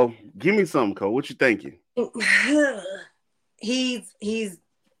some, Cole. Give me some, Cole. What you thinking? He's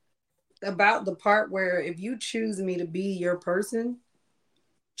about the part where if you choose me to be your person,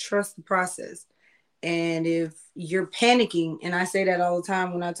 trust the process. And if you're panicking, and I say that all the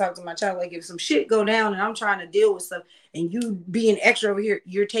time when I talk to my child, like if some shit go down and I'm trying to deal with stuff and you being extra over here,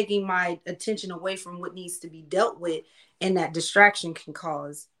 you're taking my attention away from what needs to be dealt with. And that distraction can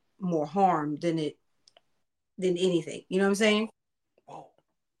cause more harm than anything. You know what I'm saying?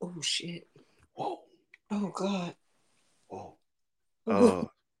 Oh shit. Whoa. Oh God.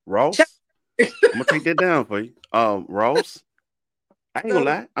 Whoa. Ross, I'm gonna take that down for you. Ross, I ain't gonna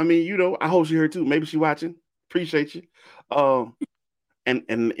lie. I mean, I hope she heard too. Maybe she watching. Appreciate you. And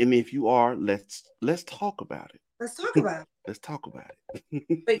if you are, let's talk about it. Let's talk about it. Let's talk about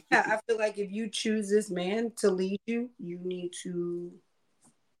it. But yeah, I feel like if you choose this man to lead you, you need to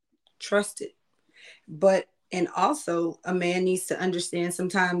trust it. And also a man needs to understand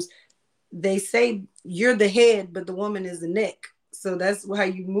sometimes they say you're the head, but the woman is the neck. So that's how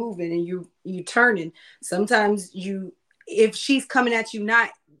you moving and you turning. Sometimes if she's coming at you not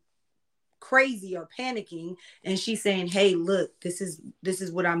crazy or panicking and she's saying, hey, look, this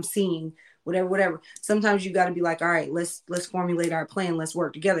is what I'm seeing, whatever. Sometimes you got to be like, all right, let's formulate our plan. Let's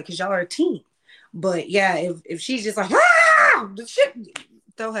work together because y'all are a team. But yeah, if she's just like, the shit,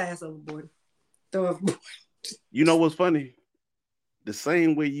 throw her ass overboard. Throw her overboard. You know what's funny? The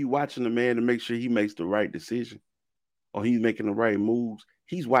same way you watching the man to make sure he makes the right decision or he's making the right moves,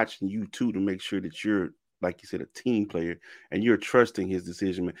 he's watching you too to make sure that you're, like you said, a team player and you're trusting his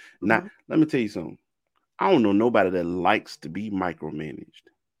decision. Mm-hmm. Now, let me tell you something. I don't know nobody that likes to be micromanaged.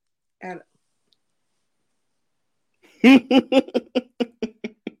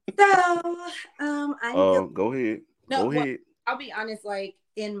 Go ahead. Go ahead. I'll be honest, like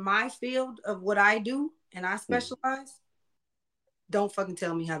in my field of what I do and I specialize, don't fucking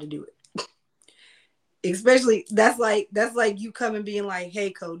tell me how to do it. Especially that's like you coming being like,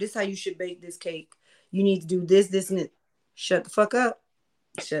 hey, Cole, this is how you should bake this cake. You need to do this, and it. Shut the fuck up.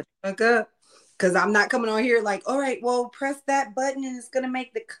 Shut the fuck up. Because I'm not coming on here like, all right, well, press that button and it's going to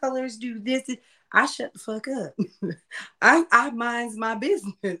make the colors do this. I shut the fuck up. I minds my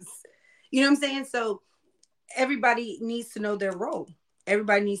business. You know what I'm saying? So everybody needs to know their role.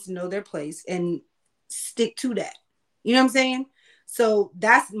 Everybody needs to know their place and stick to that. You know what I'm saying? So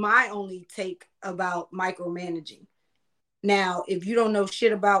that's my only take about micromanaging. Now, if you don't know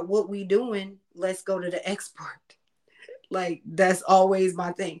shit about what we doing, let's go to the expert. Like that's always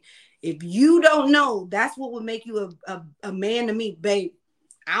my thing. If you don't know, that's what would make you a man to me, babe.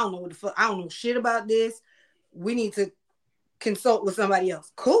 I don't know what the fuck. I don't know shit about this. We need to consult with somebody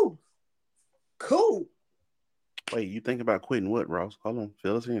else. Cool. Cool. Wait, you think about quitting what, Ross? Hold on,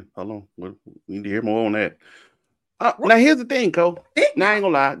 fill us in. Hold on. We need to hear more on that. Now here's the thing, Cole. Now I ain't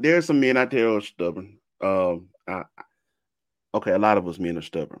gonna lie, there's some men out there who are stubborn. Okay, a lot of us men are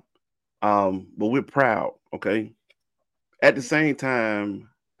stubborn. But we're proud, okay? At the same time,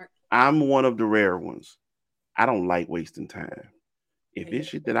 I'm one of the rare ones. I don't like wasting time. If it's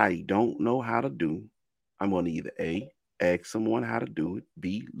shit that I don't know how to do, I'm gonna either A, ask someone how to do it,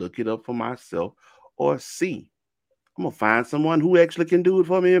 B, look it up for myself, or C, I'm gonna find someone who actually can do it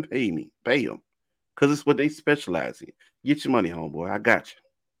for me and pay them. Because it's what they specialize in. Get your money, homeboy. I got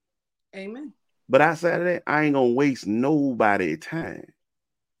you. Amen. But outside of that, I ain't gonna waste nobody's time.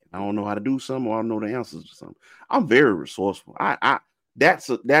 I don't know how to do something, or I don't know the answers to something. I'm very resourceful. That's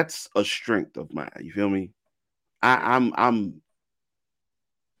a strength of mine. You feel me? I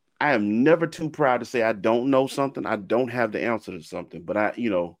am never too proud to say I don't know something. I don't have the answer to something, but I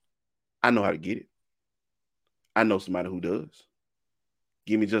know how to get it. I know somebody who does.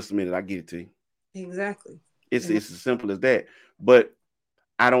 Give me just a minute, I get it to you. Exactly. It's as simple as that. But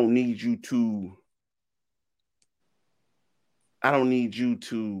I don't need you to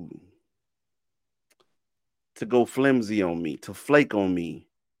go flimsy on me, to flake on me.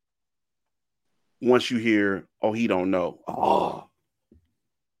 Once you hear, oh, he don't know. Oh,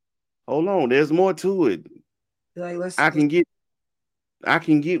 hold on, there's more to it. Like, I can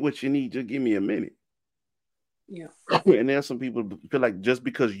get what you need. Just give me a minute. Yeah. And there's some people who feel like just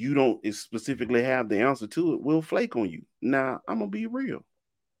because you don't specifically have the answer to it, we'll flake on you. Now, I'm gonna be real.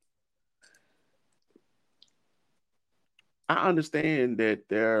 I understand that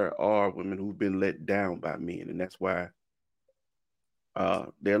there are women who've been let down by men, and that's why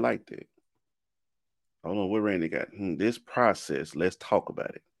they're like that. Hold on, what Randy got? This process, let's talk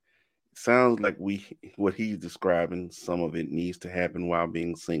about it. Sounds like what he's describing, some of it needs to happen while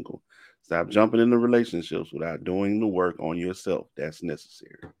being single. Stop jumping into relationships without doing the work on yourself. That's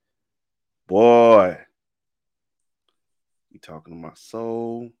necessary. Boy, you talking to my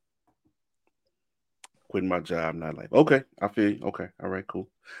soul. Quitting my job, not like, okay, I feel you. Okay, all right, cool.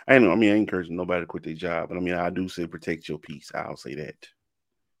 I ain't encouraging nobody to quit their job, but I do say protect your peace. I'll say that.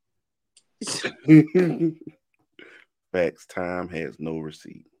 Facts, time has no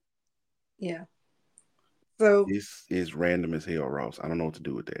receipt. Yeah. So this is random as hell, Ross. I don't know what to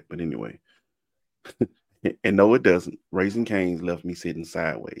do with that. But anyway. And no, it doesn't. Raising Cane's left me sitting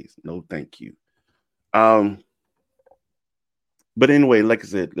sideways. No, thank you. But anyway, like I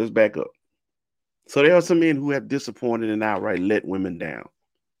said, let's back up. So there are some men who have disappointed and outright let women down.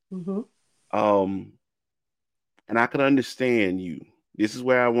 Mm-hmm. And I can understand you. This is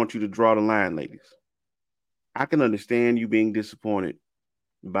where I want you to draw the line, ladies. I can understand you being disappointed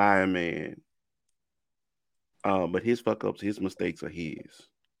by a man. But his fuck ups, his mistakes are his.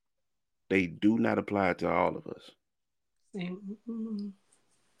 They do not apply to all of us. Mm-hmm.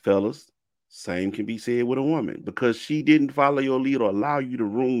 Fellas, same can be said with a woman. Because she didn't follow your lead or allow you the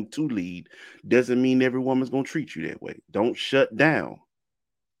room to lead, doesn't mean every woman's going to treat you that way. Don't shut down.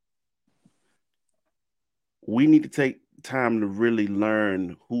 We need to take time to really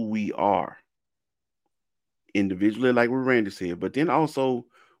learn who we are individually, like what Randy said, but then also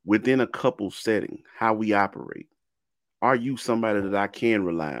within a couple setting, how we operate. Are you somebody that I can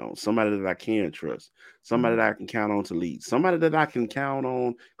rely on? Somebody that I can trust? Somebody that I can count on to lead? Somebody that I can count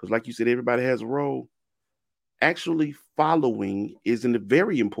on? Because like you said, everybody has a role. Actually following is a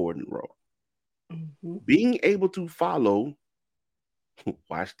very important role. Mm-hmm. Being able to follow,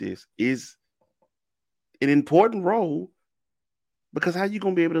 watch this, is an important role, because how you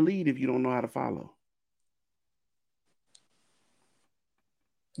going to be able to lead if you don't know how to follow?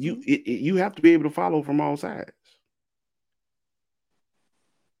 You have to be able to follow from all sides.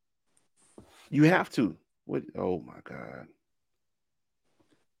 You have to. What? Oh my God.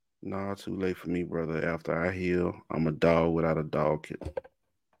 No, too late for me, brother. After I heal, I'm a dog without a dog kit.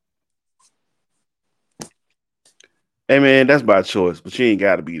 Hey man, that's by choice, but you ain't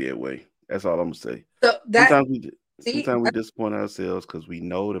got to be that way. That's all I'm gonna say. So sometimes we disappoint ourselves because we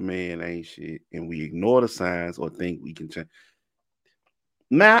know the man ain't shit, and we ignore the signs or think we can change.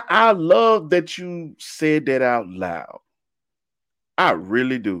 Now, I love that you said that out loud. I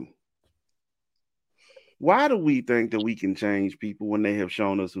really do. Why do we think that we can change people when they have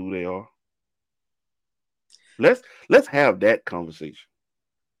shown us who they are? Let's have that conversation.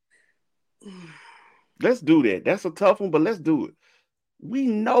 Let's do that. That's a tough one, but let's do it. We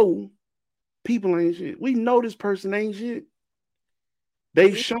know people ain't shit. We know this person ain't shit.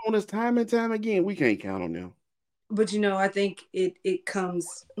 They've shown us time and time again. We can't count on them. But I think it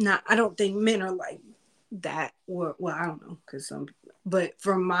comes not. I don't think men are like that. Well, I don't know because some. But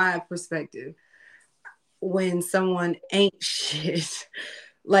from my perspective, when someone ain't shit,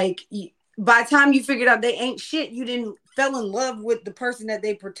 like by the time you figured out they ain't shit, you didn't fell in love with the person that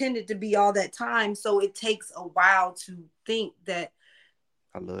they pretended to be all that time. So it takes a while to think that.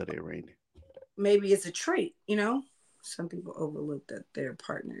 I love that, Randy. Maybe it's a trait, Some people overlook that their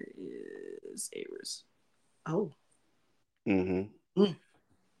partner is Aries. Oh. Mm-hmm.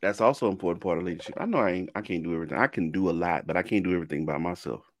 That's also an important part of leadership. I know I can't do everything. I can do a lot, but I can't do everything by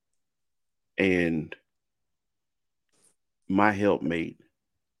myself. And my helpmate,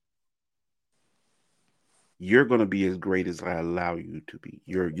 you're going to be as great as I allow you to be.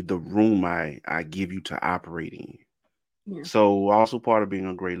 You're the room I give you to operate in. Yeah. So also part of being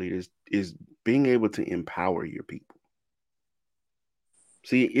a great leader is being able to empower your people.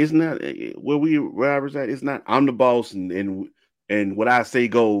 See, it's not where I was at. It's not I'm the boss and what I say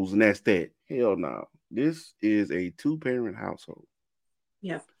goes and that's that. Hell no. This is a 2-parent household.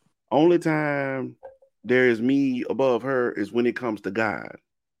 Yeah. Only time there is me above her is when it comes to God.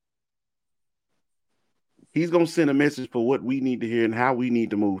 He's going to send a message for what we need to hear and how we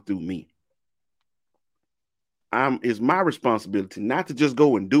need to move through me. It's my responsibility not to just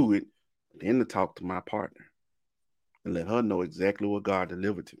go and do it, but then to talk to my partner and let her know exactly what God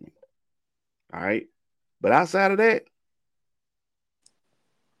delivered to me. All right. But outside of that,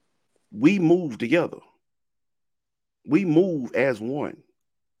 we move together. We move as one.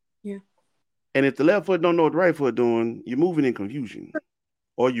 Yeah. And if the left foot don't know what the right foot doing, you're moving in confusion.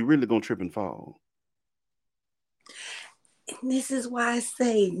 Or you're really going to trip and fall. And this is why I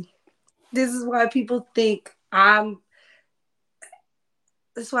say, this is why people think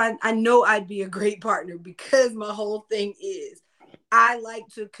that's why I know I'd be a great partner, because my whole thing is I like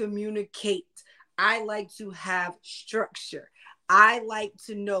to communicate. I like to have structure. I like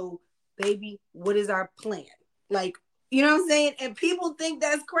to know, baby, what is our plan? Like, you know what I'm saying? And people think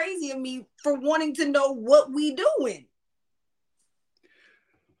that's crazy of me for wanting to know what we doing.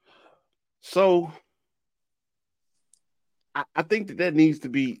 So I think that needs to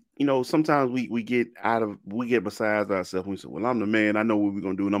be, sometimes we get besides ourselves. We say, well, I'm the man. I know what we're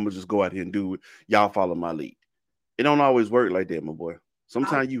going to do. And I'm going to just go out here and do it. Y'all follow my lead. It don't always work like that, my boy.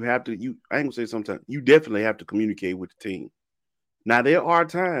 Sometimes you have to, I ain't going to say sometimes, you definitely have to communicate with the team. Now, there are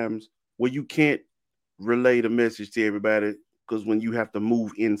times where you can't relay the message to everybody, because when you have to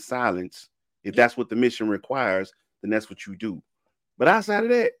move in silence, if that's what the mission requires, then that's what you do. But outside of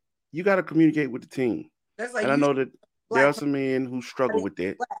that, you got to communicate with the team. That's like, and I know that there are some men who struggle with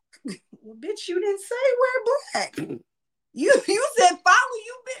that. Well, bitch, you didn't say we're black. You said follow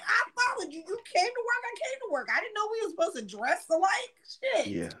you, bitch. I followed you. You came to work. I came to work. I didn't know we were supposed to dress alike. Shit.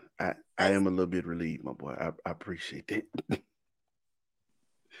 Yeah, I am a little bit relieved, my boy. I appreciate that.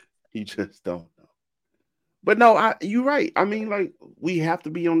 You just don't know. But no, you're right. I mean, like, we have to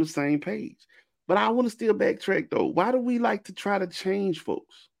be on the same page. But I want to still backtrack, though. Why do we like to try to change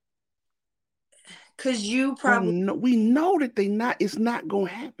folks? Because you probably we know that it's not gonna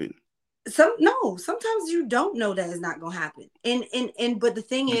happen. Sometimes you don't know that it's not gonna happen. And but the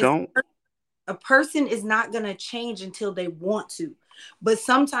thing is, a person is not gonna change until they want to. But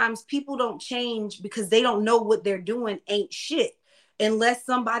sometimes people don't change because they don't know what they're doing ain't shit, unless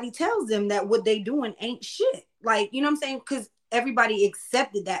somebody tells them that what they doing ain't shit. Like, you know what I'm saying? Because everybody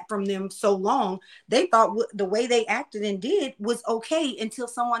accepted that from them so long, they thought the way they acted and did was okay until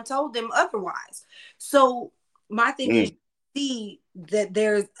someone told them otherwise. So my thing is, see that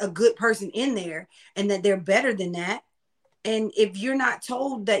there's a good person in there and that they're better than that. And if you're not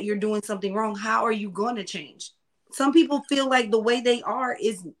told that you're doing something wrong, how are you going to change? Some people feel like the way they are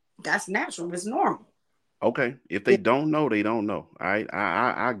that's natural, it's normal. Okay, if they don't know, they don't know. All right,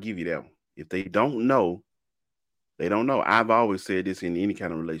 I'll give you that one. If they don't know, they don't know. I've always said this in any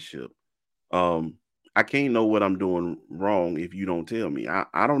kind of relationship. I can't know what I'm doing wrong if you don't tell me.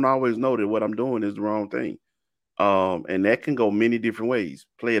 I don't always know that what I'm doing is the wrong thing. And that can go many different ways.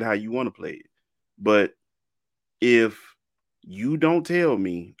 Play it how you want to play it. But if you don't tell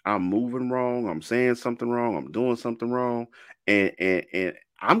me I'm moving wrong, I'm saying something wrong, I'm doing something wrong, and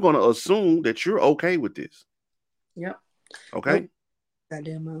I'm going to assume that you're okay with this. Yep. Okay.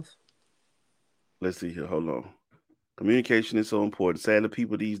 Goddamn mouth. Let's see here. Hold on. Communication is so important. Sadly,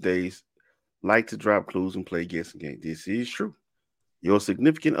 people these days like to drop clues and play guessing game. This is true. Your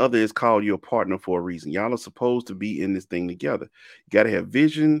significant other is called your partner for a reason. Y'all are supposed to be in this thing together. You got to have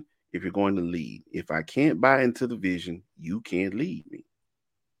vision if you're going to lead. If I can't buy into the vision, you can't lead me.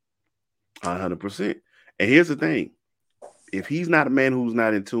 100%. And here's the thing. If he's not a man who's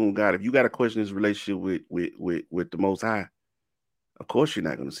not in tune with God, if you got to question his relationship with the Most High, of course you're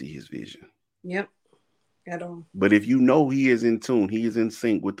not going to see his vision. Yep. At all. But if you know he is in tune, he is in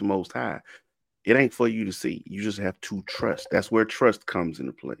sync with the Most High, it ain't for you to see. You just have to trust. That's where trust comes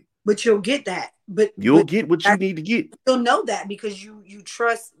into play. But you'll get that. But you'll get what you need to get. You'll know that because you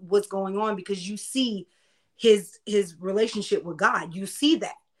trust what's going on, because you see his relationship with God. You see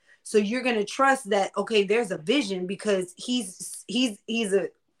that. So you're going to trust that, okay, there's a vision because he's a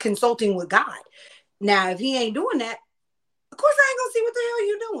consulting with God. Now, if he ain't doing that, of course I ain't going to see what the hell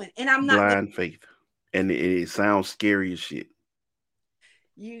you're doing. And I'm not blind faith. And it sounds scary as shit.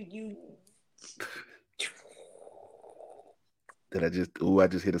 You Did I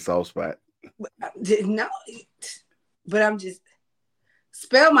just hit a soft spot? No, but I'm just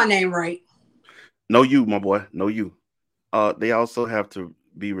spell my name right. No, you, my boy. No, you. They also have to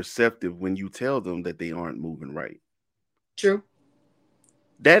be receptive when you tell them that they aren't moving right. True.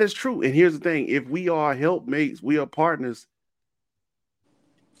 That is true. And here's the thing: if we are helpmates, we are partners.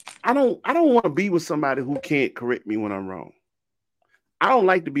 I don't want to be with somebody who can't correct me when I'm wrong. I don't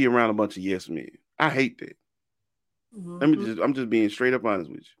like to be around a bunch of yes men. I hate that. Mm-hmm. I'm just being straight up honest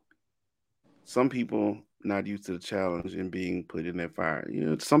with you. Some people not used to the challenge and being put in that fire. You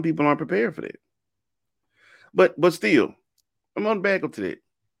know, some people aren't prepared for that. But still, I'm on the back up to that.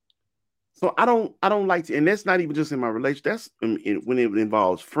 So I don't like to, and that's not even just in my relationship. That's when it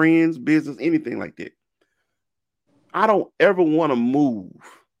involves friends, business, anything like that. I don't ever want to move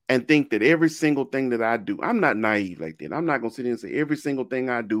and think that every single thing that I do, I'm not naive like that. I'm not going to sit there and say every single thing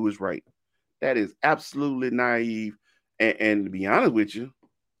I do is right. That is absolutely naive. And to be honest with you,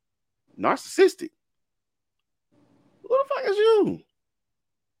 narcissistic. Who the fuck is you?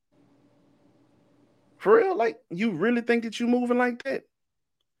 For real? Like, you really think that you're moving like that?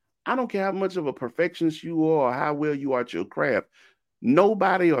 I don't care how much of a perfectionist you are or how well you are at your craft.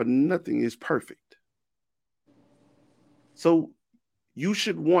 Nobody or nothing is perfect. So you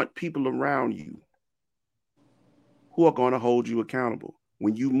should want people around you who are going to hold you accountable.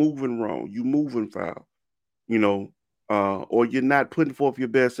 When you moving wrong, you moving foul, or you're not putting forth your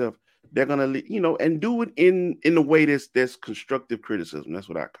best self, they're going to, and do it in the way that's constructive criticism. That's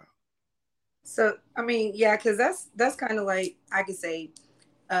what I call it. So, I mean, yeah, because that's kind of like, I could say,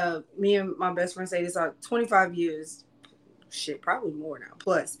 me and my best friend say this are 25 years, shit, probably more now,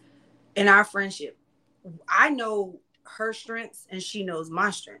 plus, in our friendship. I know her strengths and she knows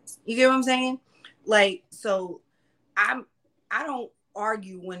my strengths. You get what I'm saying? Like, so I don't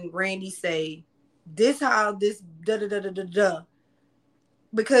argue when Randy say this, how this da da da da da da,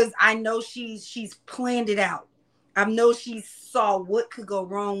 because I know she's planned it out. I know she saw what could go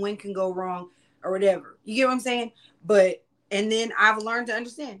wrong, when can go wrong, or whatever. You get what I'm saying? And then I've learned to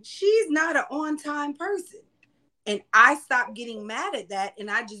understand she's not an on-time person. And I stopped getting mad at that,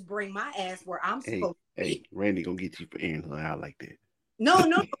 and I just bring my ass where I'm supposed to be. Hey, Randy gonna get you for airing her out like that. No,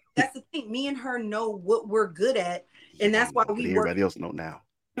 that's the thing. Me and her know what we're good at, and that's why we work. Everybody else know now.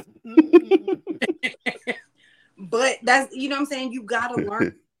 But that's, you know what I'm saying? You gotta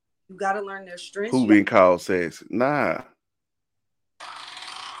learn. You gotta learn their strengths. Who been called says, nah.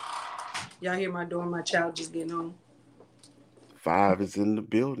 Y'all hear my door? My child just getting on. 5 is in the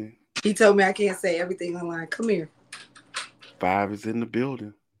building. He told me I can't say everything online. Come here. 5 is in the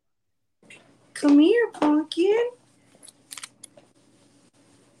building. Come here, pumpkin.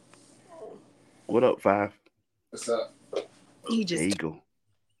 What up, 5? What's up? He just, there you go.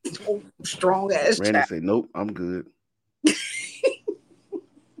 Strong ass. Randy say, nope, I'm good.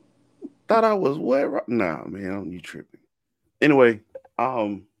 Thought I was what? Nah, man, you tripping. Anyway,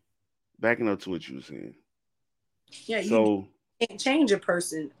 backing up to what you were saying. Yeah, so you can't change a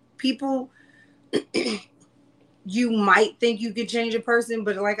person. People, you might think you could change a person,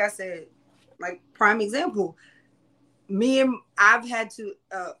 but like I said, like prime example, I've had to.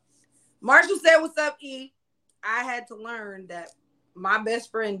 Marshall said, "What's up, E?" I had to learn that my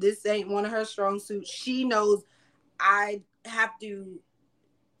best friend, this ain't one of her strong suits. She knows I have to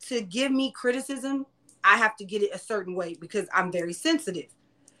give me criticism. I have to get it a certain way because I'm very sensitive.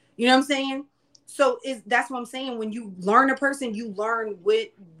 You know what I'm saying? So that's what I'm saying. When you learn a person, you learn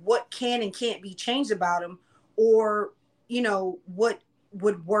what can and can't be changed about them, or what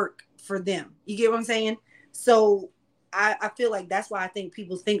would work for them. You get what I'm saying? So I feel like that's why I think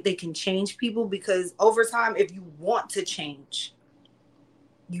people think they can change people, because over time, if you want to change,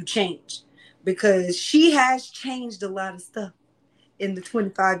 you change. because she has changed a lot of stuff in the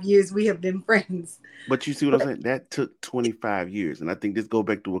 25 years we have been friends. But you see what I'm saying? That took 25 years. And I think this go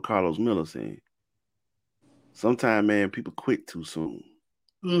back to what Carlos Miller saying. Sometimes, man, people quit too soon.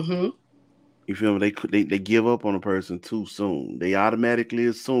 Mm-hmm. You feel me? They give up on a person too soon. They automatically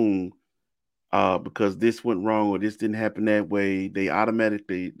assume because this went wrong or this didn't happen that way. They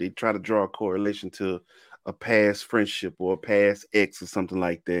automatically they try to draw a correlation to a past friendship or a past ex or something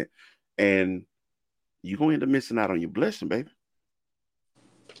like that. And you're gonna end up missing out on your blessing, baby.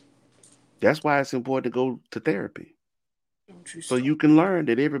 That's why it's important to go to therapy. So you can learn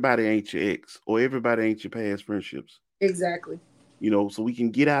that everybody ain't your ex or everybody ain't your past friendships. Exactly. So we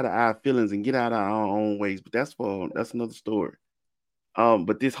can get out of our feelings and get out of our own ways. But that's another story.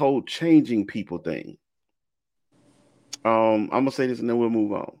 But this whole changing people thing. I'm gonna say this and then we'll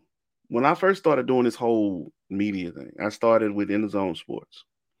move on. When I first started doing this whole media thing, I started with In the Zone Sports.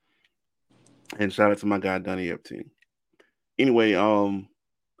 And shout out to my guy Donnie Epstein. Anyway,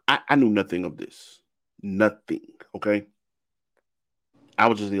 I knew nothing of this. Nothing. Okay. I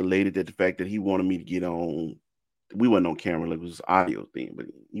was just elated at the fact that he wanted me to get on. We wasn't on camera, like it was audio thing, but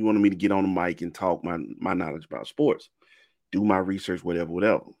he wanted me to get on the mic and talk my knowledge about sports, do my research, whatever.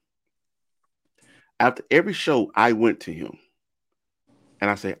 After every show, I went to him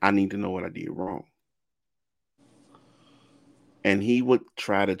and I said, I need to know what I did wrong. And he would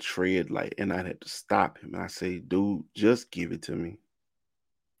try to tread light, and I'd have to stop him. And I say, dude, just give it to me.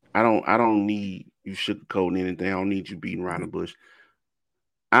 I don't need you sugarcoating anything. I don't need you beating around the bush.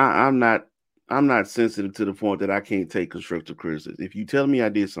 I'm not sensitive to the point that I can't take constructive criticism. If you tell me I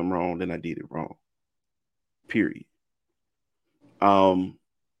did something wrong, then I did it wrong. Period. And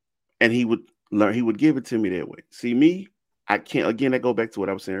he would give it to me that way. See me, I can't, again, I go back to what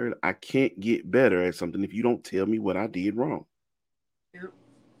I was saying earlier. I can't get better at something if you don't tell me what I did wrong. Yep.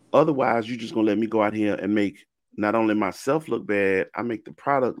 Otherwise, you're just gonna let me go out here and make not only myself look bad, I make the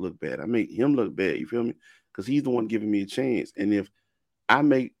product look bad. I make him look bad. You feel me? Because he's the one giving me a chance. And if I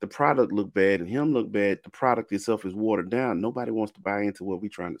make the product look bad and him look bad, the product itself is watered down. Nobody wants to buy into what we're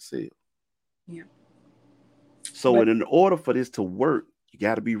trying to sell. Yeah. So in order for this to work, you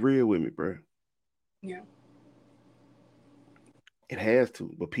got to be real with me, bro. Yeah. It has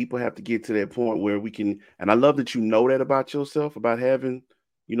to. But people have to get to that point where we can, and I love that you know that about yourself, about having,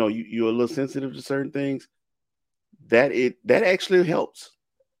 you're a little sensitive to certain things. That actually helps.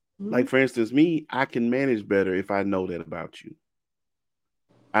 Mm-hmm. Like, for instance, me, I can manage better if I know that about you.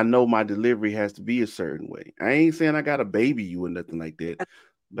 I know my delivery has to be a certain way. I ain't saying I got to baby you or nothing like that,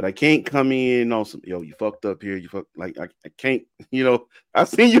 but I can't come in on some, you fucked up here. You fucked, like, I can't, I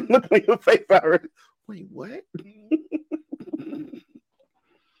see you look on your face already. Wait, what?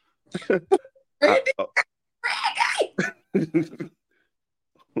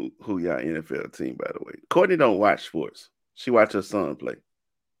 Who y'all NFL team, by the way? Courtney don't watch sports. She watch her son play.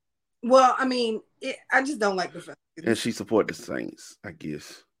 Well, I mean, I just don't like the Falcons. And she support the Saints, I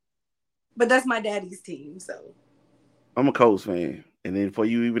guess. But that's my daddy's team, so. I'm a Colts fan. And then before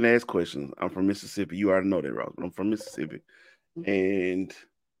you even ask questions, I'm from Mississippi. You already know that, Ross, but I'm from Mississippi. And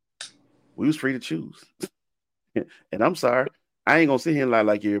we was free to choose. And I'm sorry, I ain't going to sit here and lie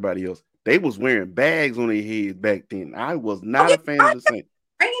like everybody else. They was wearing bags on their heads back then. I was not a fan of the Saints.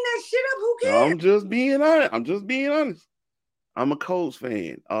 Bringing that shit up, who cares? I'm just being honest. I'm a Colts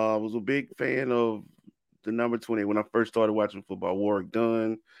fan. I was a big fan of the number 20 when I first started watching football. Warwick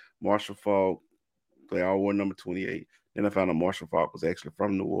Dunn, Marshall Faulk. They all wore number 28. Then I found out Marshall Faulk was actually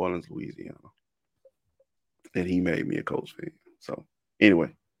from New Orleans, Louisiana. And he made me a Colts fan. So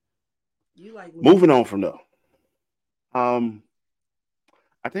anyway, moving on from there.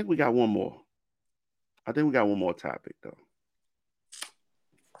 I think we got one more. Topic though.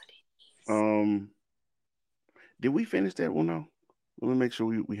 Did we finish that one now? Let me make sure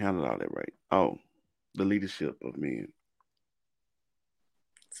we handled all that right. Oh, the leadership of men.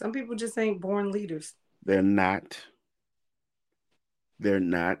 Some people just ain't born leaders. They're not.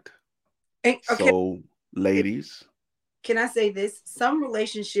 Okay. So, ladies. Can I say this? Some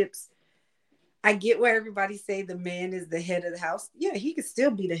relationships, I get where everybody say the man is the head of the house. Yeah, he could still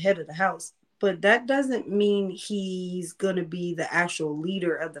be the head of the house. But that doesn't mean he's going to be the actual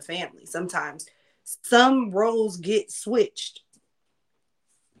leader of the family. Sometimes some roles get switched.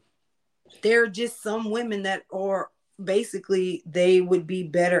 There are just some women that are basically, they would be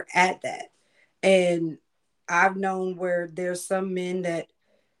better at that. And I've known where there's some men that,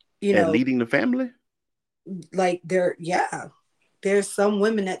 leading the family? Like there's some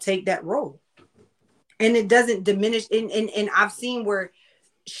women that take that role. And it doesn't diminish. And I've seen where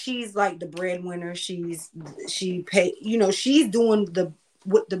she's like the breadwinner. She pay, she's doing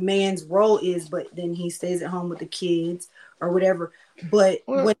what the man's role is, but then he stays at home with the kids or whatever. But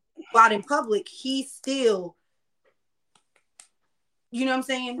Well, when out in public, he's still, you know what I'm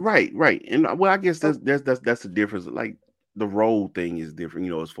saying? right. And well, I guess So, that's the difference. Like the role thing is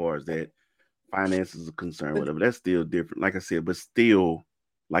different, as far as that finances are concerned, but whatever. That's still different. Like I said, but still,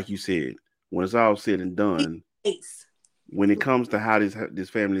 like you said, when it's all said and he's done, ace. when it comes to how this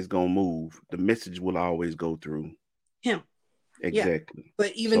family is gonna move, the message will always go through. Him. Yeah. Exactly.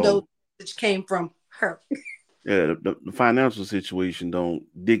 But even though So it came from her. yeah, the financial situation don't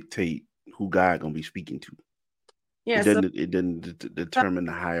dictate who God gonna be speaking to. Yeah. So It doesn't determine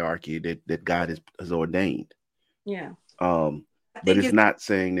the hierarchy that God has ordained. yeah. Um, I but think it's it's not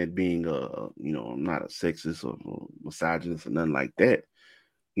saying that being I'm not a sexist or misogynist or nothing like that.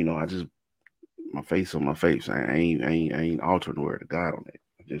 I just my face on my face. I ain't altering the word of God on that.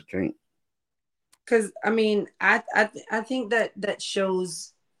 I just can't. because I mean, I think that that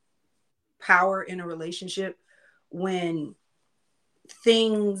shows power in a relationship when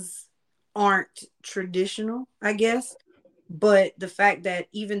things aren't traditional, I guess. But the fact that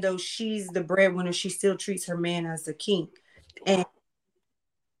even though she's the breadwinner, she still treats her man as the king. And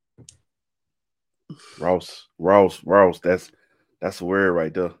Ross. That's a word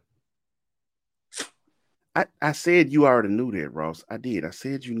right there. I said you already knew that, Ross. I did. I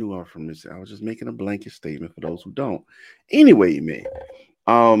said you knew I was from this. I was just making a blanket statement for those who don't. Anyway, man.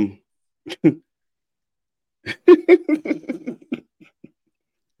 Um.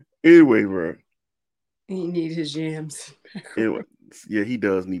 Anyway, bro. he need his jams. Anyway, yeah, he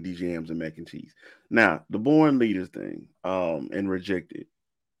does need these yams and mac and cheese. Now, the born leaders thing, and rejected.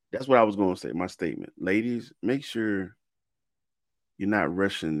 That's what I was going to say. My statement, ladies, make sure you're not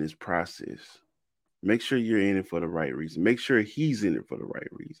rushing this process. Make sure you're in it for the right reason. Make sure he's in it for the right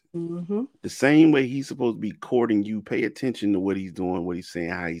reason. Mm-hmm. The same way he's supposed to be courting you, pay attention to what he's doing, what he's saying,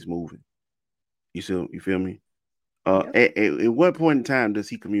 how he's moving. You feel me? Yep. At what point in time does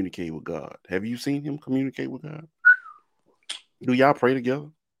he communicate with God? Have you seen him communicate with God? Do y'all pray together?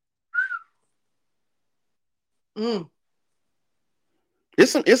 Mm.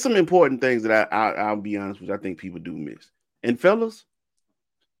 It's some important things that I'll be honest with you, I think people do miss. And fellas,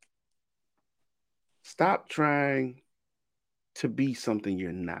 stop trying to be something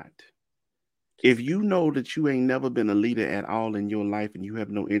you're not. If you know that you ain't never been a leader at all in your life and you have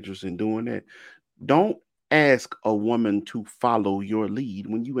no interest in doing that, don't ask a woman to follow your lead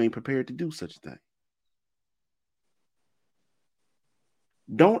when you ain't prepared to do such a thing.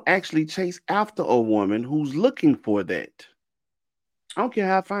 Don't actually chase after a woman who's looking for that. I don't care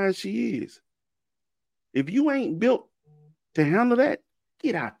how fine she is. If you ain't built to handle that,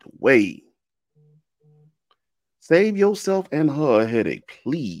 get out the way. Save yourself and her a headache,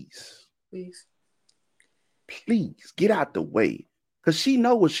 please. Please. Please get out the way. Cause she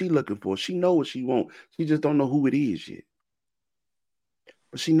know what she looking for. She know what she want. She just don't know who it is yet.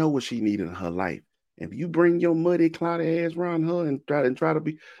 But she know what she need in her life. If you bring your muddy, cloudy ass around her and try to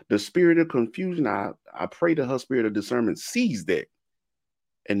be the spirit of confusion, I pray that her spirit of discernment sees that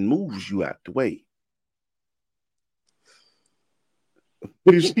and moves you out the way.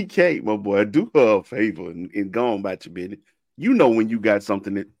 But if she can't, my boy, do her a favor and go on about your business. You know when you got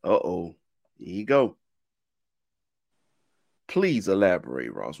something that, here you go. Please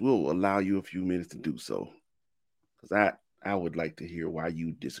elaborate, Ross. We'll allow you a few minutes to do so. Because I would like to hear why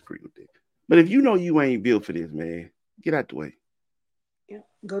you disagree with it. But if you know you ain't built for this, man, get out the way. Yeah.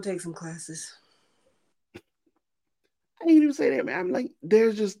 Go take some classes. I ain't even say that, man. I'm like,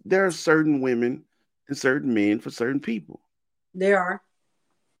 there are certain women and certain men for certain people. There are.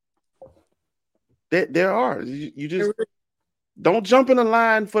 There are. You just don't jump in the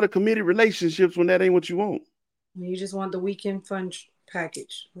line for the committed relationships when that ain't what you want. You just want the weekend fun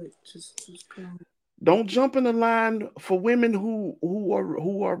package. Just Don't jump in the line for women who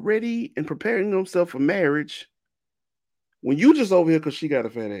are ready and preparing themselves for marriage when you just over here because she got a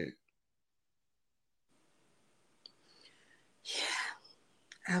fat ass.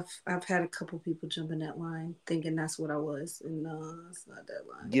 Yeah. I've had a couple people jump in that line thinking that's what I was. And no, it's not that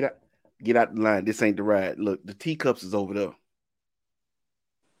line. Get out the line. This ain't the ride. Look, the teacups is over there.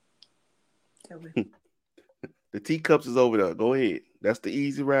 That way. The teacups is over there. Go ahead. That's the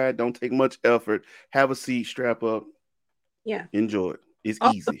easy ride. Don't take much effort. Have a seat, strap up. Yeah. Enjoy it. It's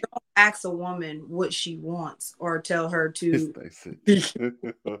also, easy. Don't ask a woman what she wants or tell her to.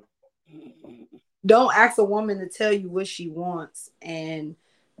 Don't ask a woman to tell you what she wants and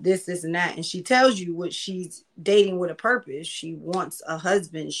this, and that. And she tells you what she's dating with a purpose. She wants a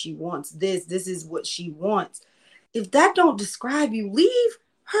husband. She wants this. This is what she wants. If that don't describe you, leave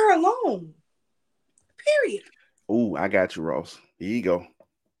her alone. Period. Ooh, I got you, Ross. Here you go.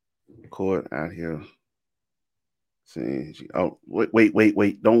 Court out here. See, oh,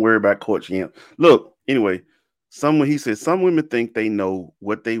 wait. Don't worry about court. Look, anyway, he said some women think they know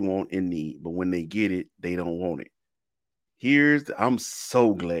what they want and need, but when they get it, they don't want it. I'm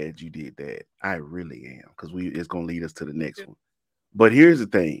so glad you did that. I really am, because it's gonna lead us to the next one. But here's the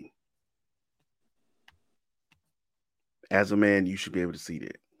thing. As a man, you should be able to see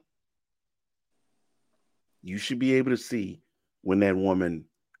that. You should be able to see when that woman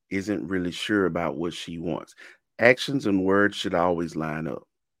isn't really sure about what she wants. Actions and words should always line up.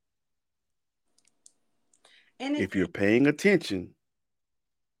 And if you're paying attention,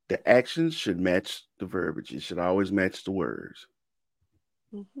 the actions should match the verbiage. It should always match the words.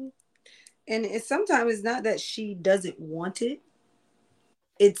 Mm-hmm. And sometimes it's not that she doesn't want it.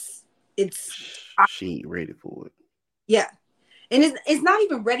 It's she ain't ready for it. Yeah. And it's not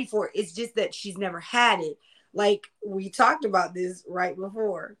even ready for it. It's just that she's never had it. Like we talked about this right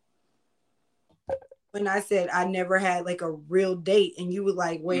before. When I said I never had like a real date, and you were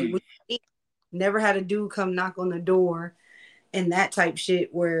like, wait, never had a dude come knock on the door and that type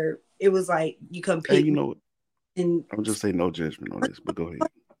shit where it was like you come pick. Hey, you know what? And I'm just say no judgment on this, but go ahead.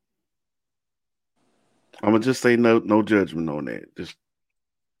 I'm gonna just say no judgment on that. Just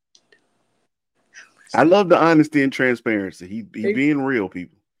I love the honesty and transparency. He being real,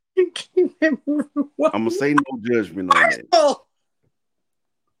 people. I'm gonna say no judgment on that.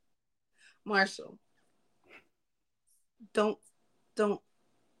 Marshall, don't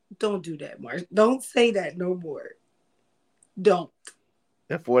do that, Marshall. Don't say that no more. Don't.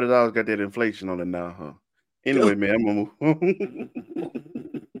 That $40 got that inflation on it now, huh? Anyway, man, I'm gonna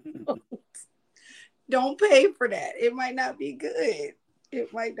move. Don't pay for that. It might not be good.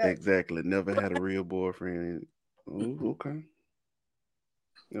 It might not. Exactly. Never had a real boyfriend. Oh, okay.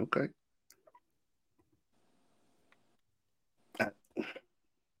 Okay.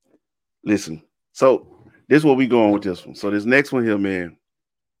 Listen. So this is where we going with this one. So this next one here, man.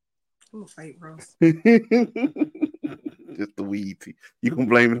 I'm gonna fight Rose. Just the weed tea. You can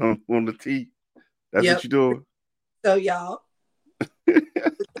blame it on the tea. That's what you're doing. So y'all,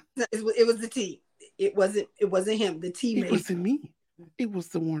 it was the tea. It wasn't him. The tea. It wasn't me. It was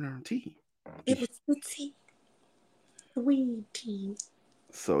the Warner tea. It was the tea. The weed tea.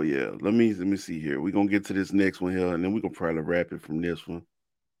 So yeah, let me see here. We're gonna get to this next one here, and then we're gonna probably wrap it from this one.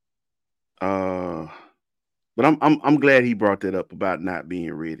 But I'm glad he brought that up about not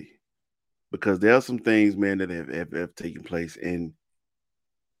being ready, because there are some things, man, that have taken place, and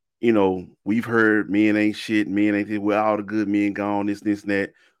you know, we've heard men ain't shit, men ain't well, all the good men gone, this and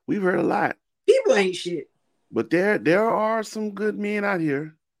that. We've heard a lot. People ain't shit. But there are some good men out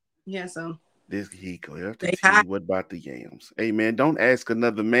here. Yeah, so this he go have to see what about the yams. Hey man, don't ask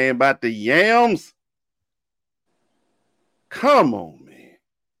another man about the yams. Come on, man.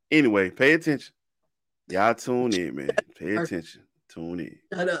 Anyway, pay attention. Y'all tune in, man. Pay attention. Tune in.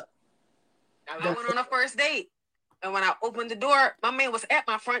 Shut up. I went on a first date, and when I opened the door, my man was at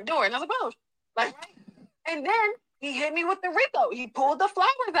my front door, and I was like, "Oh," like, and then he hit me with the Rico. He pulled the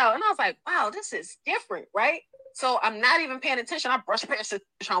flowers out, and I was like, "Wow, this is different, right?" So I'm not even paying attention. I brush past it,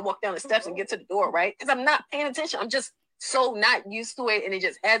 trying to walk down the steps and get to the door, right? Because I'm not paying attention. I'm just so not used to it, and it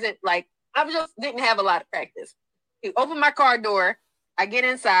just hasn't, like, I just didn't have a lot of practice. He opened my car door. I get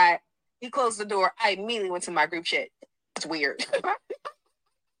inside. He closed the door. I immediately went to my group chat. It's weird. Your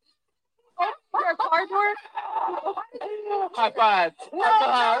car door? High five.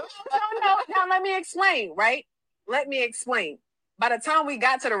 No. Let me explain, right? Let me explain. By the time we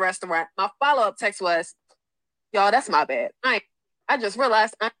got to the restaurant, my follow-up text was, "Y'all, that's my bad. I just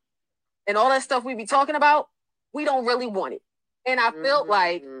realized and all that stuff we be talking about, we don't really want it." And I felt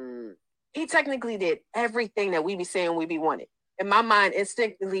like he technically did everything that we be saying we be wanting. In my mind,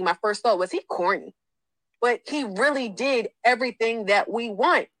 instinctively, my first thought was he corny. But he really did everything that we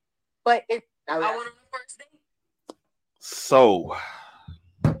want. But I went on the first date. So,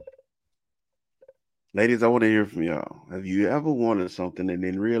 ladies, I want to hear from y'all. Have you ever wanted something and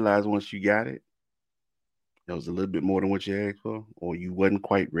then realized once you got it, it was a little bit more than what you asked for, or you wasn't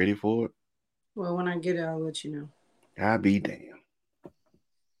quite ready for it? Well, when I get it, I'll let you know. I'll be damned.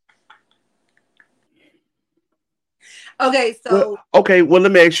 Okay, so well,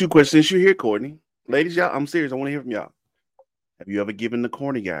 let me ask you a question. Since you're here, Courtney, ladies, y'all, I'm serious. I want to hear from y'all. Have you ever given the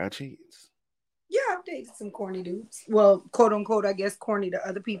corny guy a chance? Yeah, I've dated some corny dudes. Well, quote unquote, I guess corny to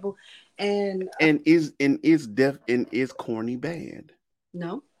other people. And is corny bad?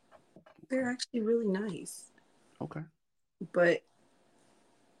 No, they're actually really nice. Okay, but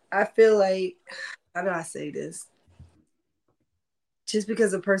I feel like, how do I say this? Just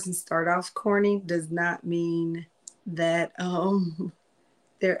because a person start off corny does not mean that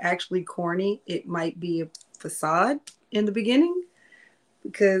they're actually corny. It might be a facade in the beginning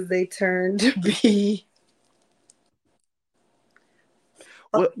because they turn to be.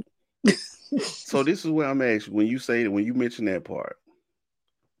 Well, so this is where I'm asking when you mention that part.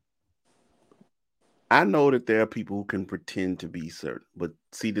 I know that there are people who can pretend to be certain, but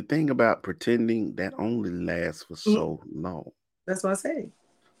see the thing about pretending that only lasts for so long. That's what I say.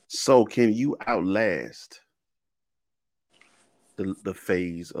 So can you outlast the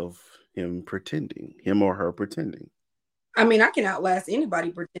phase of him or her pretending? I mean, I can outlast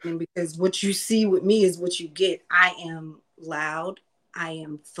anybody pretending because what you see with me is what you get. I am loud. I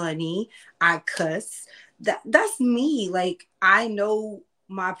am funny. I cuss. That's me. Like, I know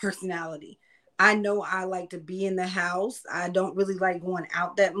my personality. I know I like to be in the house. I don't really like going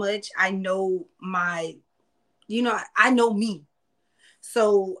out that much. I know I know me.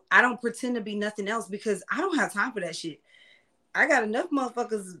 So I don't pretend to be nothing else because I don't have time for that shit. I got enough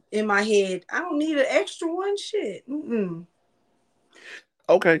motherfuckers in my head. I don't need an extra one. Shit. Mm-mm.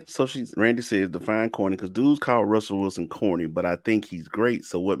 Okay, so Randy says define corny because dudes call Russell Wilson corny, but I think he's great.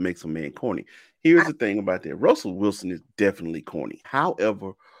 So what makes a man corny? Here's the thing about that: Russell Wilson is definitely corny.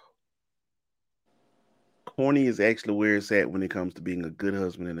 However, corny is actually where it's at when it comes to being a good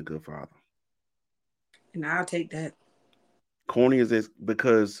husband and a good father. And I'll take that. Corny is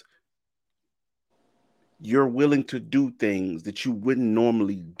because you're willing to do things that you wouldn't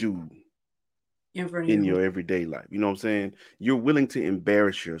normally do in your everyday life. You know what I'm saying? You're willing to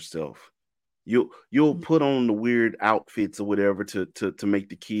embarrass yourself. You'll put on the weird outfits or whatever to make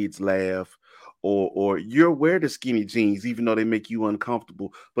the kids laugh, or you'll wear the skinny jeans even though they make you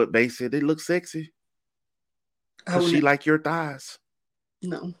uncomfortable, but they said they look sexy because she like your thighs.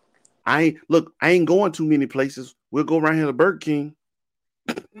 No, I ain't going too many places. We'll go around here to Burger King.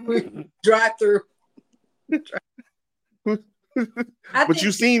 Drive through. But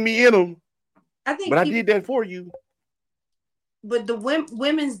you seen me in them. I think, but I did that for you. But the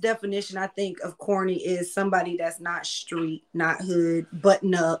women's definition, I think, of corny is somebody that's not street, not hood,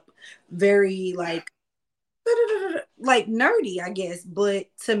 button up, very like nerdy, I guess. But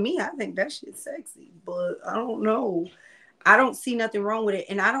to me, I think that shit's sexy. But I don't know. I don't see nothing wrong with it,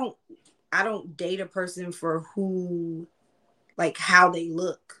 and I don't date a person for who, like, how they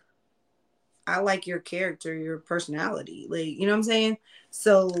look. I like your character, your personality, like, you know what I'm saying.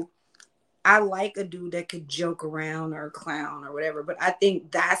 So I like a dude that could joke around or clown or whatever, but I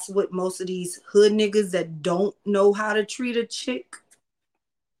think that's what most of these hood niggas that don't know how to treat a chick,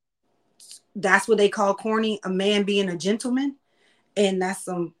 that's what they call corny, a man being a gentleman. And that's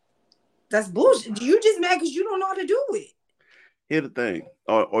bullshit. You just mad because you don't know how to do it. Here's the thing,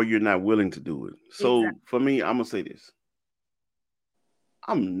 or you're not willing to do it. So exactly. For me, I'm gonna say this.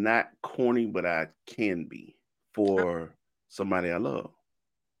 I'm not corny, but I can be for somebody I love.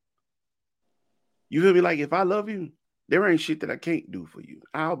 You feel me? Like, if I love you, there ain't shit that I can't do for you.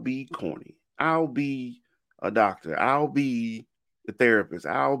 I'll be corny. I'll be a doctor. I'll be the therapist.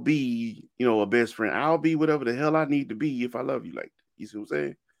 I'll be, a best friend. I'll be whatever the hell I need to be if I love you like that. You see what I'm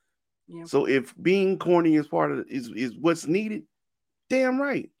saying? Yeah. So if being corny is part of is what's needed, damn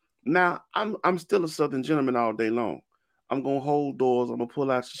right. Now I'm still a Southern gentleman all day long. I'm gonna hold doors. I'm gonna pull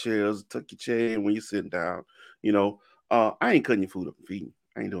out your chairs, tuck your chair in when you're sitting down. I ain't cutting your food up and feeding.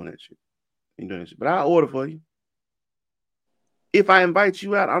 I ain't doing that shit. But I'll order for you. If I invite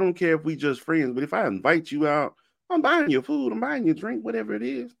you out, I don't care if we just friends, but if I invite you out, I'm buying your food, I'm buying your drink, whatever it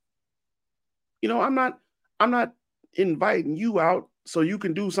is. I'm not inviting you out so you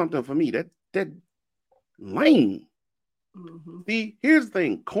can do something for me. That lame. Mm-hmm. See, here's the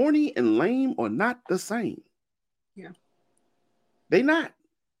thing: corny and lame are not the same. Yeah. They not.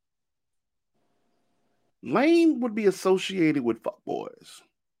 Lame would be associated with fuckboys.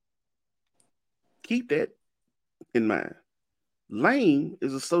 Keep that in mind. Lame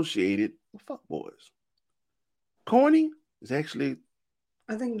is associated with fuckboys. Corny is actually,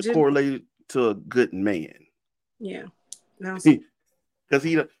 I think, correlated to a good man. Yeah. Because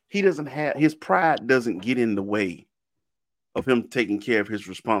he doesn't have, his pride doesn't get in the way of him taking care of his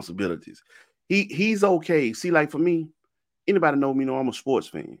responsibilities. He's okay. See, like for me, anybody know me, I'm a sports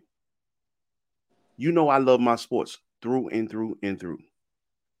fan. I love my sports through and through and through.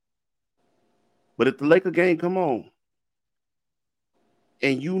 But if the Laker game come on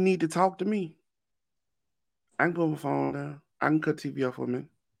and you need to talk to me, I can put my phone down. I can cut TV off for a minute.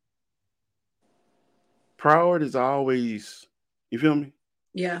 Priorities are always, you feel me?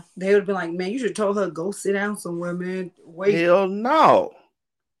 Yeah, they would be like, man, you should tell her go sit down somewhere, man. Wait. Hell no.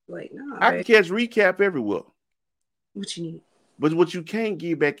 Like, no. I can catch recap everywhere. What you need? But what you can't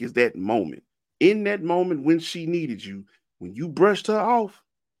give back is that moment. in that moment when she needed you, when you brushed her off,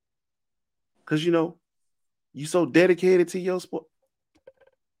 because you so dedicated to your sport.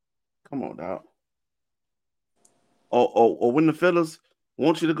 Come on, dog. Or when the fellas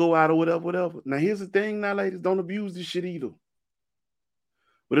want you to go out or whatever. Now here's the thing, now ladies, don't abuse this shit either.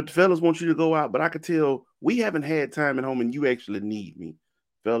 But if the fellas want you to go out, but I could tell we haven't had time at home and you actually need me,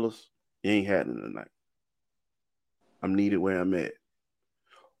 fellas, you ain't had it tonight. I'm needed where I'm at.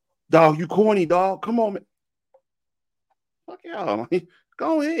 Dog, you corny, dog. Come on, man. Fuck y'all.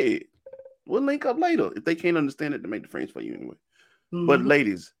 Go ahead. We'll link up later if they can't understand it to make the friends for you anyway. Mm-hmm. But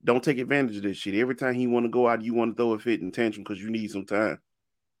ladies, don't take advantage of this shit. Every time he want to go out, you want to throw a fit and tantrum because you need some time.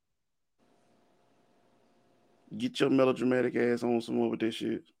 Get your melodramatic ass on some more with this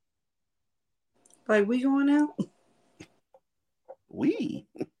shit. Like, we going out?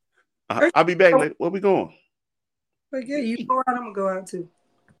 I'll be back later. Where we going? Like, yeah, you go out, I'm gonna go out too.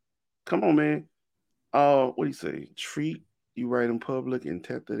 Come on, man. What do you say? Treat you right in public and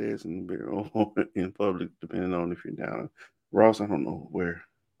tap that ass in the barrel in public, depending on if you're down. Ross, I don't know where.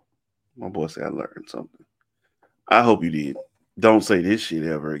 My boy said I learned something. I hope you did. Don't say this shit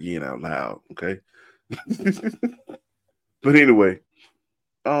ever again out loud, okay? But anyway,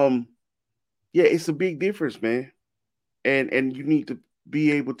 yeah, it's a big difference, man. And you need to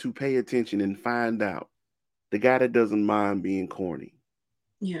be able to pay attention and find out the guy that doesn't mind being corny.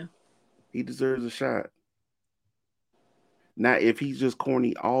 Yeah. He deserves a shot. Now, if he's just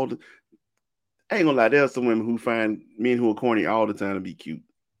corny I ain't gonna lie, there's some women who find men who are corny all the time to be cute.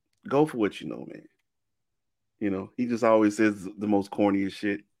 Go for what you know, man. He just always says the most corniest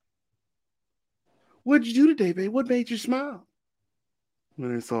shit. What'd you do today, babe? What made you smile?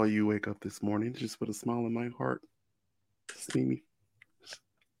 When I saw you wake up this morning, just put a smile in my heart. See me?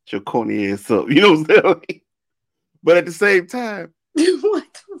 Get your corny ass up. You know what I'm saying? But at the same time,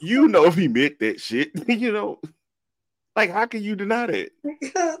 if he meant that shit, Like, how can you deny that?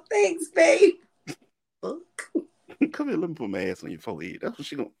 Thanks, babe. Come here, let me put my ass on your forehead. That's what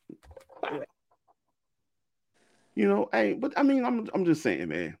she gonna. But I mean, I'm just saying,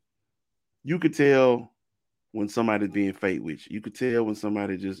 man. You could tell when somebody's being fake with you. You could tell when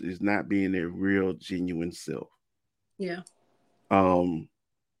somebody just is not being their real, genuine self. Yeah. And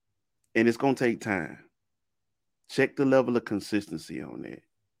it's gonna take time. Check the level of consistency on that.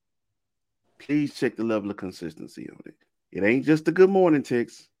 Please check the level of consistency on it. It ain't just a good morning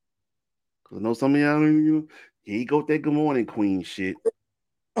text. Because I know some of y'all, he got that good morning queen shit.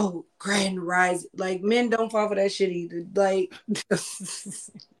 Oh, grand rise. Like, men don't fall for that shit either. Like,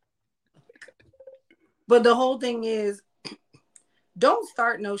 but the whole thing is, don't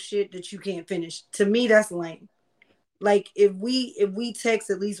start no shit that you can't finish. To me, that's lame. Like, if we text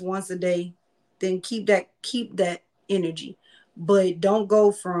at least once a day, then keep that energy. But don't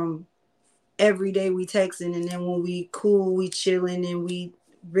go from every day we texting and then when we cool, we chilling and we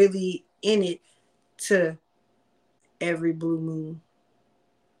really in it to every blue moon.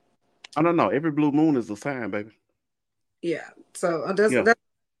 I don't know. Every blue moon is a sign, baby. Yeah. So that's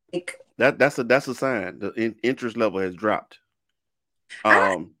like that's a sign. The interest level has dropped.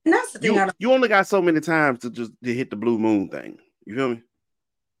 That's the thing. You only got so many times to hit the blue moon thing. You feel me?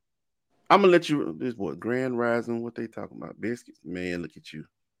 I'm gonna let you. This what Grand Rising? What they talking about? Biscuits, man. Look at you.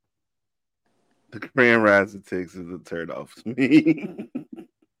 The Grand Rising text is a turn off to me.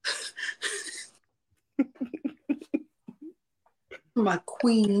 My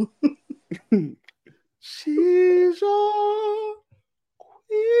queen. She's your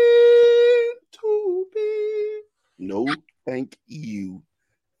queen to be. No, thank you.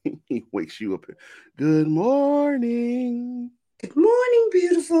 He wakes you up. Good morning. Good morning,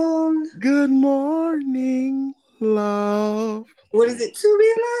 beautiful. Good morning, love. What is it to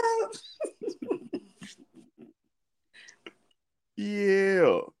be loved?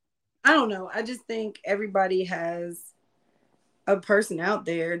 Yeah. I don't know. I just think everybody has a person out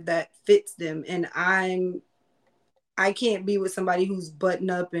there that fits them, and I can't be with somebody who's buttoned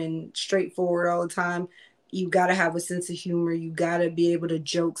up and straightforward all the time. You got to have a sense of humor. You got to be able to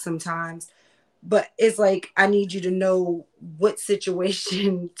joke sometimes. But it's like, I need you to know what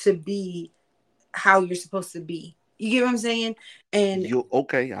situation to be, how you're supposed to be. You get what I'm saying? And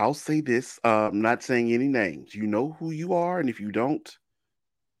okay, I'll say this. I'm not saying any names. You know who you are, and if you don't,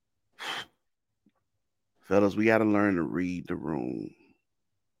 fellas, we got to learn to read the room.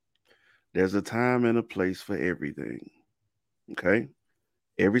 There's a time and a place for everything. Okay?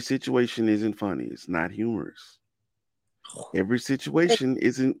 Every situation isn't funny. It's not humorous. Every situation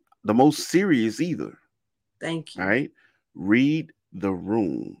isn't the most serious either. Thank you. All right? Read the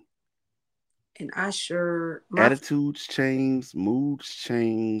room. And I sure Attitudes change, moods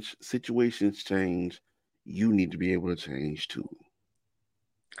change, situations change. You need to be able to change too.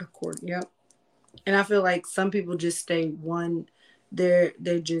 accord. Yep. And I feel like some people just stay one. They're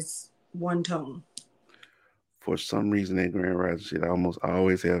just one tone. For some reason, that Grand Rising shit almost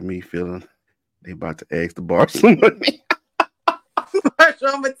always have me feeling they about to ask the bar some money.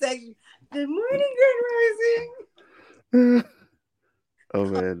 I'm gonna text you. Good morning, Grand Oh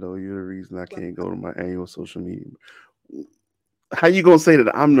man, no, you're the reason I can't go to my annual social media. How you gonna say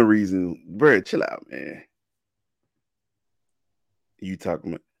that I'm the reason? Bro, chill out, man. You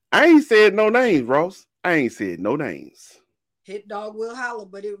talking about? I ain't said no names, Ross. I ain't said no names. Hit dog will holler,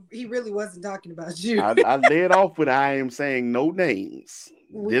 but he really wasn't talking about you. I led off with I am saying no names.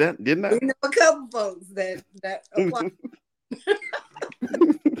 Didn't I? We know a couple folks that apply.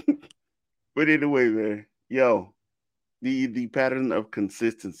 But anyway, man, yo, the pattern of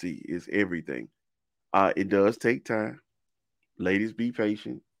consistency is everything. It does take time. Ladies, be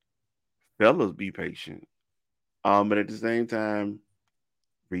patient. Fellas, be patient. But at the same time,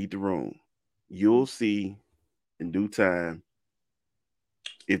 read the room. You'll see in due time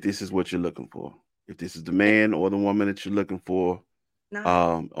if this is what you're looking for. If this is the man or the woman that you're looking for,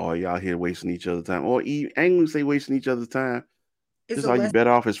 or y'all here wasting each other's time, or I ain't gonna say wasting each other's time. Just are you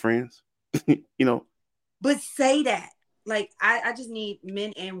better off as friends? You know. But say that. Like I just need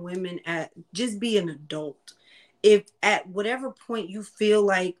men and women at just be an adult. If at whatever point you feel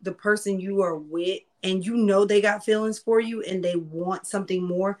like the person you are with and you know they got feelings for you and they want something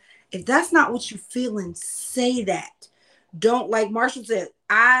more, if that's not what you feeling, say that. Don't, like Marshall said,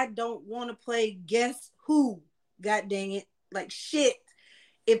 I don't want to play guess who. God dang it. Like shit.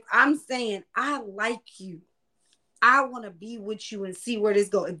 If I'm saying I like you, I want to be with you and see where this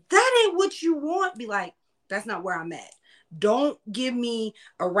goes. If that ain't what you want, be like, that's not where I'm at. Don't give me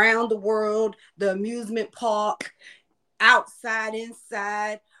around the world, the amusement park, outside,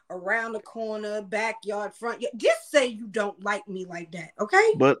 inside, around the corner, backyard, front. Just say you don't like me like that,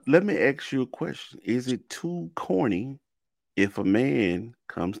 okay? But let me ask you a question. Is it too corny if a man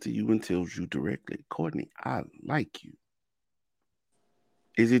comes to you and tells you directly, Courtney, I like you?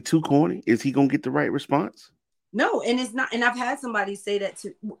 Is it too corny? Is he going to get the right response? No, and it's not. And I've had somebody say that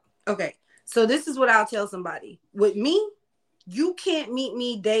too. Okay, so this is what I'll tell somebody. With me, you can't meet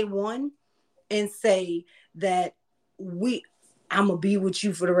me day one and say that I'm gonna be with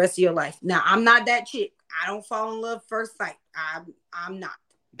you for the rest of your life. Now, I'm not that chick. I don't fall in love first sight. I'm not.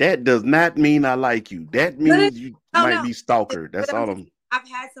 That does not mean I like you. That means you might be stalker. That's all I've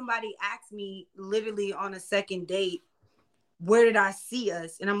had somebody ask me literally on a second date, where did I see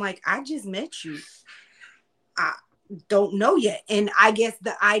us? And I'm like, I just met you. I don't know yet. And I guess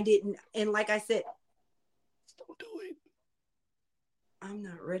that I didn't. And like I said, don't do it. I'm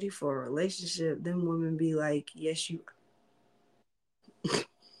not ready for a relationship. Then women be like, yes, you.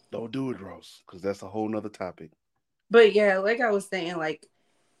 Don't do it, Rose, because that's a whole nother topic. But yeah, like I was saying, like,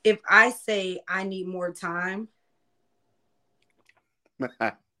 if I say I need more time,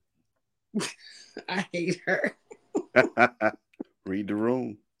 I hate her. Read the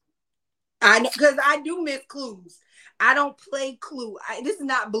room. Because I do miss clues. I don't play Clue. This is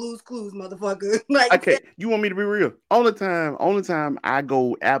not Blue's Clues, motherfucker. Like, okay, you want me to be real? Only time I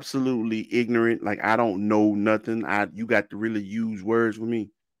go absolutely ignorant, like I don't know nothing. You got to really use words with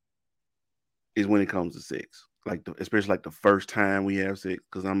me. Is when it comes to sex, like especially like the first time we have sex,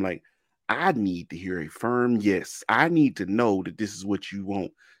 because I'm like, I need to hear a firm yes. I need to know that this is what you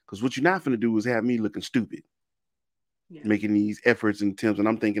want, because what you're not going to do is have me looking stupid. Yeah. Making these efforts and attempts, and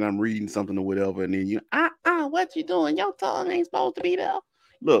I'm thinking I'm reading something or whatever, and then you, what you doing? Your tongue ain't supposed to be there.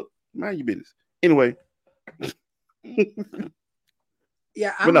 Look, mind your business. Anyway.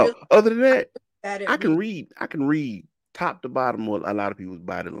 Yeah, but no. Other than that, I can read top to bottom what a lot of people's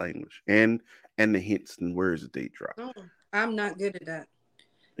body language and the hints and words that they drop. I'm not good at that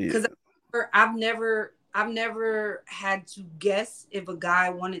because I've never had to guess if a guy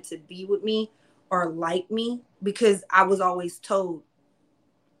wanted to be with me or like me, because I was always told,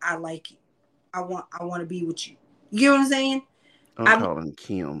 I like you. I want to be with you. You know what I'm saying? I'm calling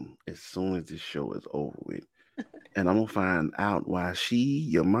Kim as soon as this show is over with. And I'm going to find out why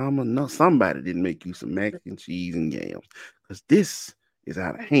your mama, no, somebody didn't make you some mac and cheese and yams. Because this is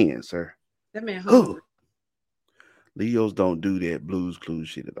out of hand, sir. That man hungry. Leos don't do that Blues Clues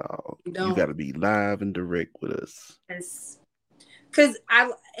shit at all. You got to be live and direct with us. Yes. Because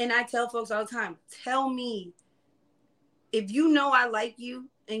I tell folks all the time, tell me if you know I like you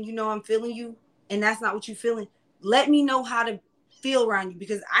and you know I'm feeling you and that's not what you're feeling, let me know how to feel around you,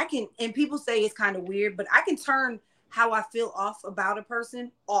 because I can, and people say it's kind of weird, but I can turn how I feel off about a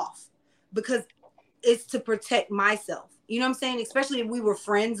person off. because it's to protect myself. You know what I'm saying? Especially if we were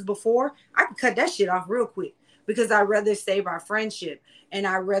friends before, I could cut that shit off real quick because I'd rather save our friendship, and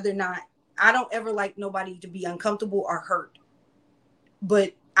I'd rather not. I don't ever like nobody to be uncomfortable or hurt,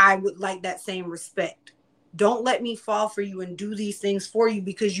 but I would like that same respect. Don't let me fall for you and do these things for you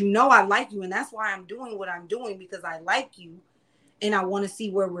because you know I like you, and that's why I'm doing what I'm doing, because I like you and I want to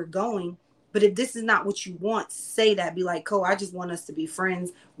see where we're going. But if this is not what you want, say that. Be like, Cole, I just want us to be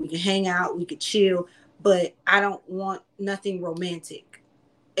friends. We can hang out, we could chill, but I don't want nothing romantic.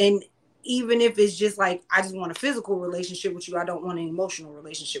 And even if it's just like, I just want a physical relationship with you, I don't want an emotional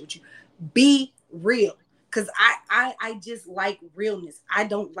relationship with you. Be real. Because I just like realness. I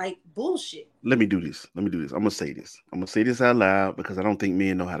don't like bullshit. Let me do this. I'm going to say this. I'm going to say this out loud because I don't think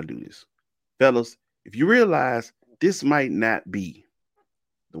men know how to do this. Fellas, if you realize this might not be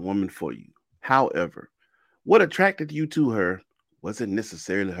the woman for you, however, what attracted you to her wasn't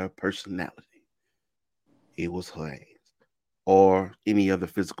necessarily her personality. It was her ass or any other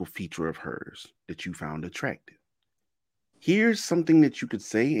physical feature of hers that you found attractive. Here's something that you could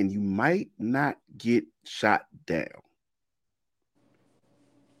say and you might not get shot down.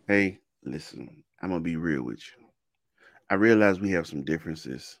 Hey, listen, I'm going to be real with you. I realize we have some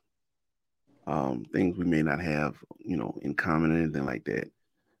differences, things we may not have, in common or anything like that.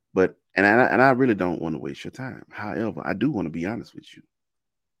 But, and I really don't want to waste your time. However, I do want to be honest with you.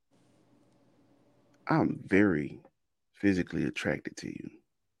 I'm very physically attracted to you.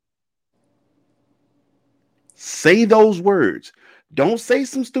 Say those words. Don't say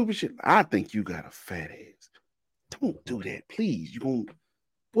some stupid shit. I think you got a fat ass. Don't do that, please.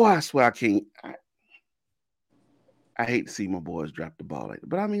 Boy, I swear I can't. I hate to see my boys drop the ball like that.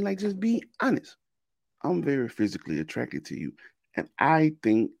 But I mean, like, just be honest. I'm very physically attracted to you. And I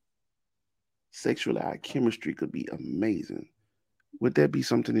think sexual chemistry could be amazing. Would that be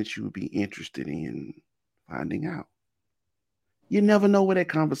something that you would be interested in finding out? You never know where that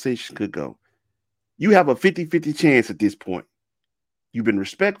conversation could go. You have a 50-50 chance at this point. You've been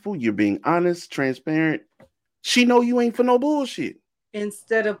respectful. You're being honest, transparent. She know you ain't for no bullshit.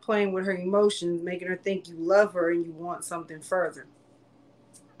 Instead of playing with her emotions, making her think you love her and you want something further.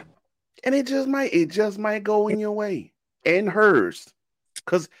 And it just might go in your way and hers.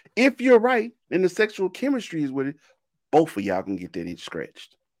 Because if you're right and the sexual chemistry is with it, both of y'all can get that itch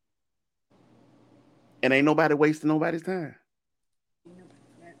scratched. And ain't nobody wasting nobody's time.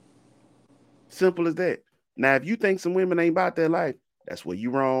 Simple as that. Now, if you think some women ain't about their life, that's where you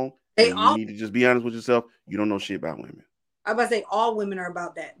wrong. You need to just be honest with yourself. You don't know shit about women. I'm about to say all women are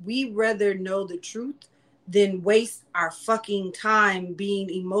about that. We rather know the truth than waste our fucking time being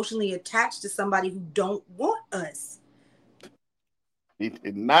emotionally attached to somebody who don't want us. He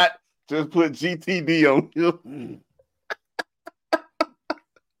did not just put GTD on you.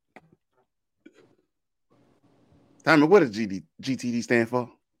 Tommy, what does GTD stand for?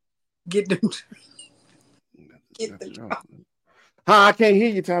 Get the draw. Huh? I can't hear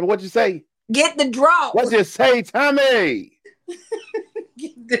you, Tommy. What'd you say? Get the draw. What'd you say, Tommy?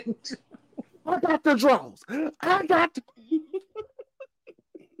 Get the I got the draws. I got the...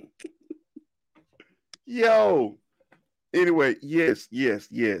 Yo. Anyway, yes.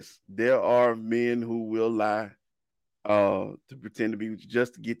 There are men who will lie to pretend to be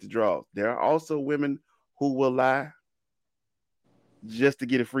just to get the draws. There are also women who will lie just to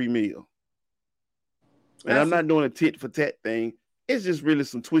get a free meal. And I'm not doing a tit for tat thing. It's just really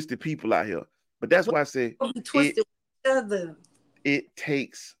some twisted people out here. But that's why I say it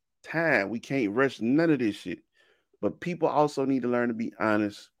takes time. We can't rush none of this shit. But people also need to learn to be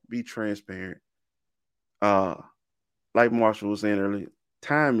honest, be transparent. Like Marshall was saying earlier,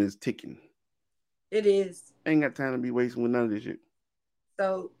 time is ticking. It is. Ain't got time to be wasting with none of this shit.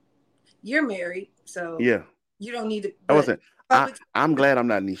 So you're married, so yeah, you don't need to. I wasn't. I'm glad I'm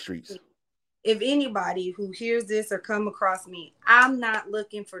not in these streets. If anybody who hears this or come across me, I'm not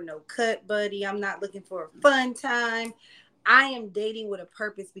looking for no cut buddy. I'm not looking for a fun time. I am dating with a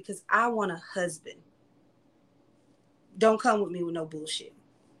purpose because I want a husband. Don't come with me with no bullshit.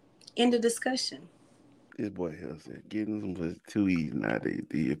 End of discussion. This boy here said getting some pussy too easy nowadays.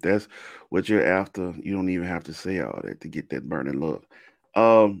 If that's what you're after, you don't even have to say all that to get that burning love.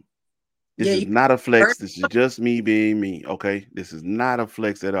 This is not a flex. This is just me being me. Okay, this is not a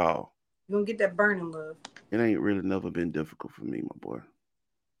flex at all. You're gonna get that burning love. It ain't really never been difficult for me, my boy.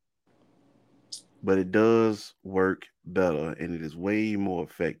 But it does work better, and it is way more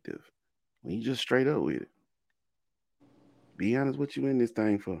effective when you just straight up with it. Be honest what you in this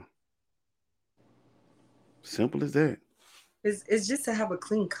thing for. Simple as that. It's just to have a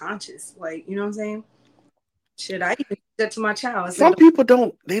clean conscience. Like, you know what I'm saying? Shit, I even that to my child. I said, Some people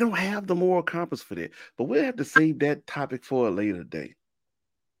don't have the moral compass for that. But we'll have to save that topic for a later day.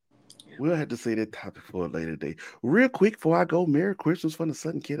 We'll have to say that topic for a later day. Real quick before I go, Merry Christmas from the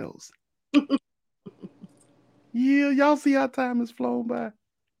Sutton Kiddos. Yeah, y'all see how time has flown by?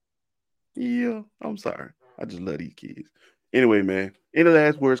 Yeah, I'm sorry. I just love these kids. Anyway, man, any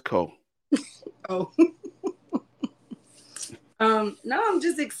last words, Cole? Oh. No, I'm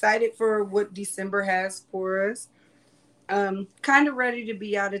just excited for what December has for us. Kind of ready to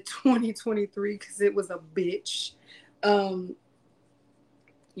be out of 2023 because it was a bitch.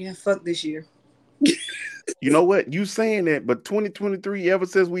 Yeah, fuck this year. You know what? You saying that, but 2023, ever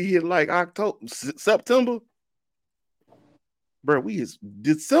since we hit like September, bro,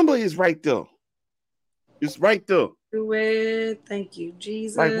 December is right there. It's right there. Do it. Thank you,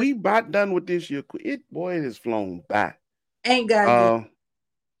 Jesus. Like we about done with this year. It has flown by. Ain't got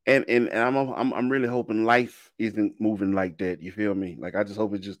good. And I'm really hoping life isn't moving like that. You feel me? Like I just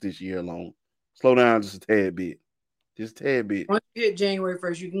hope it's just this year alone. Slow down just a tad bit. Just a tad bit. Once you hit January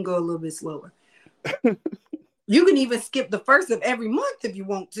 1st, you can go a little bit slower. You can even skip the first of every month if you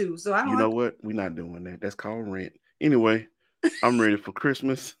want to. So I don't. You know what? We're not doing that. That's called rent. Anyway, I'm ready for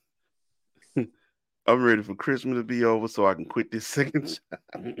Christmas. I'm ready for Christmas to be over so I can quit this second job.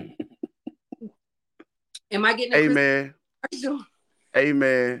 Am I getting a man? Hey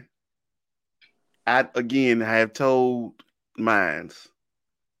man. I have told minds.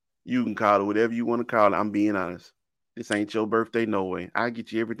 You can call it whatever you want to call it. I'm being honest. This ain't your birthday, no way. I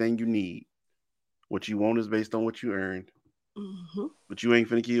get you everything you need. What you want is based on what you earned. Mm-hmm. But you ain't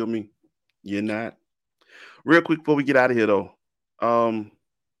finna kill me. You're not. Real quick before we get out of here, though.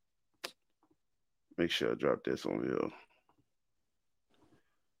 Make sure I drop this on here.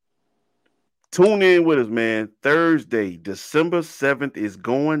 Tune in with us, man. Thursday, December 7th is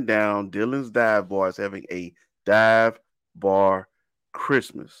going down. Dylan's Dive Bar is having a dive bar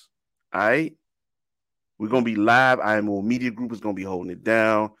Christmas. All right? We're going to be live. IMO Media Group is going to be holding it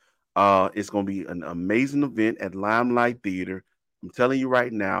down. It's going to be an amazing event at Limelight Theater. I'm telling you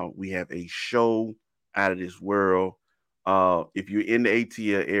right now, we have a show out of this world. If you're in the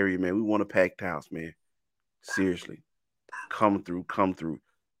ATL area, man, we want a packed house, man. Seriously. Come through.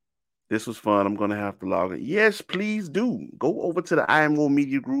 This was fun. I'm going to have to log in. Yes, please do. Go over to the IMO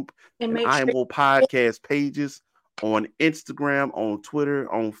Media Group and IMO Podcast pages on Instagram, on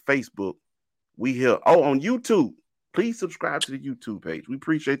Twitter, on Facebook. We here. Oh, on YouTube. Please subscribe to the YouTube page. We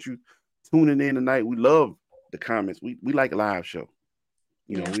appreciate you tuning in tonight. We love the comments. We like a live show.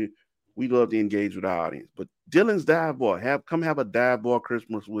 You know, we love to engage with our audience. But Dylan's Dive Bar, come have a dive bar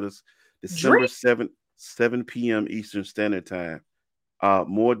Christmas with us. December 7th, 7 p.m. Eastern Standard Time.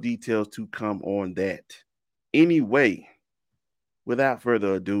 More details to come on that. Anyway, without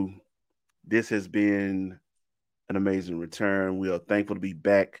further ado, this has been an amazing return. We are thankful to be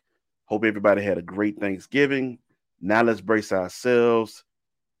back. Hope everybody had a great Thanksgiving. Now let's brace ourselves.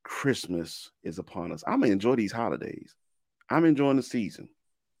 Christmas is upon us. I'm going to enjoy these holidays. I'm enjoying the season.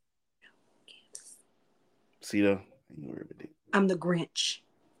 See that? I'm the Grinch.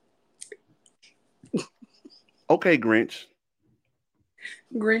 Okay, Grinch.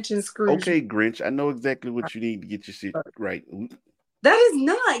 Grinch and Scrooge. Okay, Grinch. I know exactly what you need to get your shit right. That is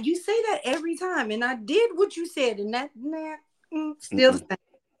not. You say that every time, and I did what you said, and that still.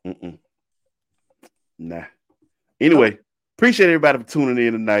 Nah. Anyway, appreciate everybody for tuning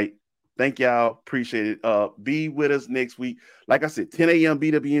in tonight. Thank y'all. Appreciate it. Be with us next week. Like I said, 10 a.m.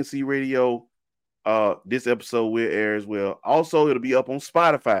 BWNC Radio. This episode will air as well. Also, it'll be up on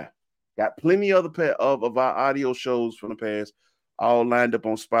Spotify. Got plenty of our audio shows from the past, all lined up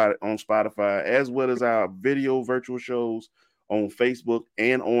on Spotify, as well as our video virtual shows on Facebook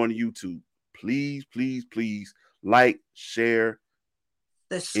and on YouTube. Please, please, please like, share,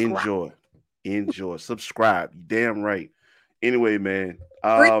 enjoy, subscribe. You damn right. Anyway, man.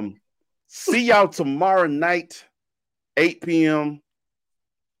 See y'all tomorrow night, 8 p.m.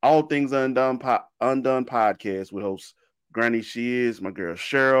 All Things Undone podcast with hosts Granny Shears, my girl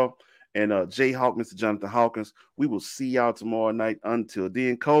Cheryl, and J-Hawk, Mr. Jonathan Hawkins. We will see y'all tomorrow night. Until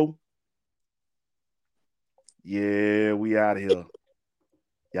then, Cole. Yeah, we out of here.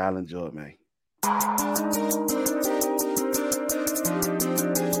 Y'all enjoy it, man.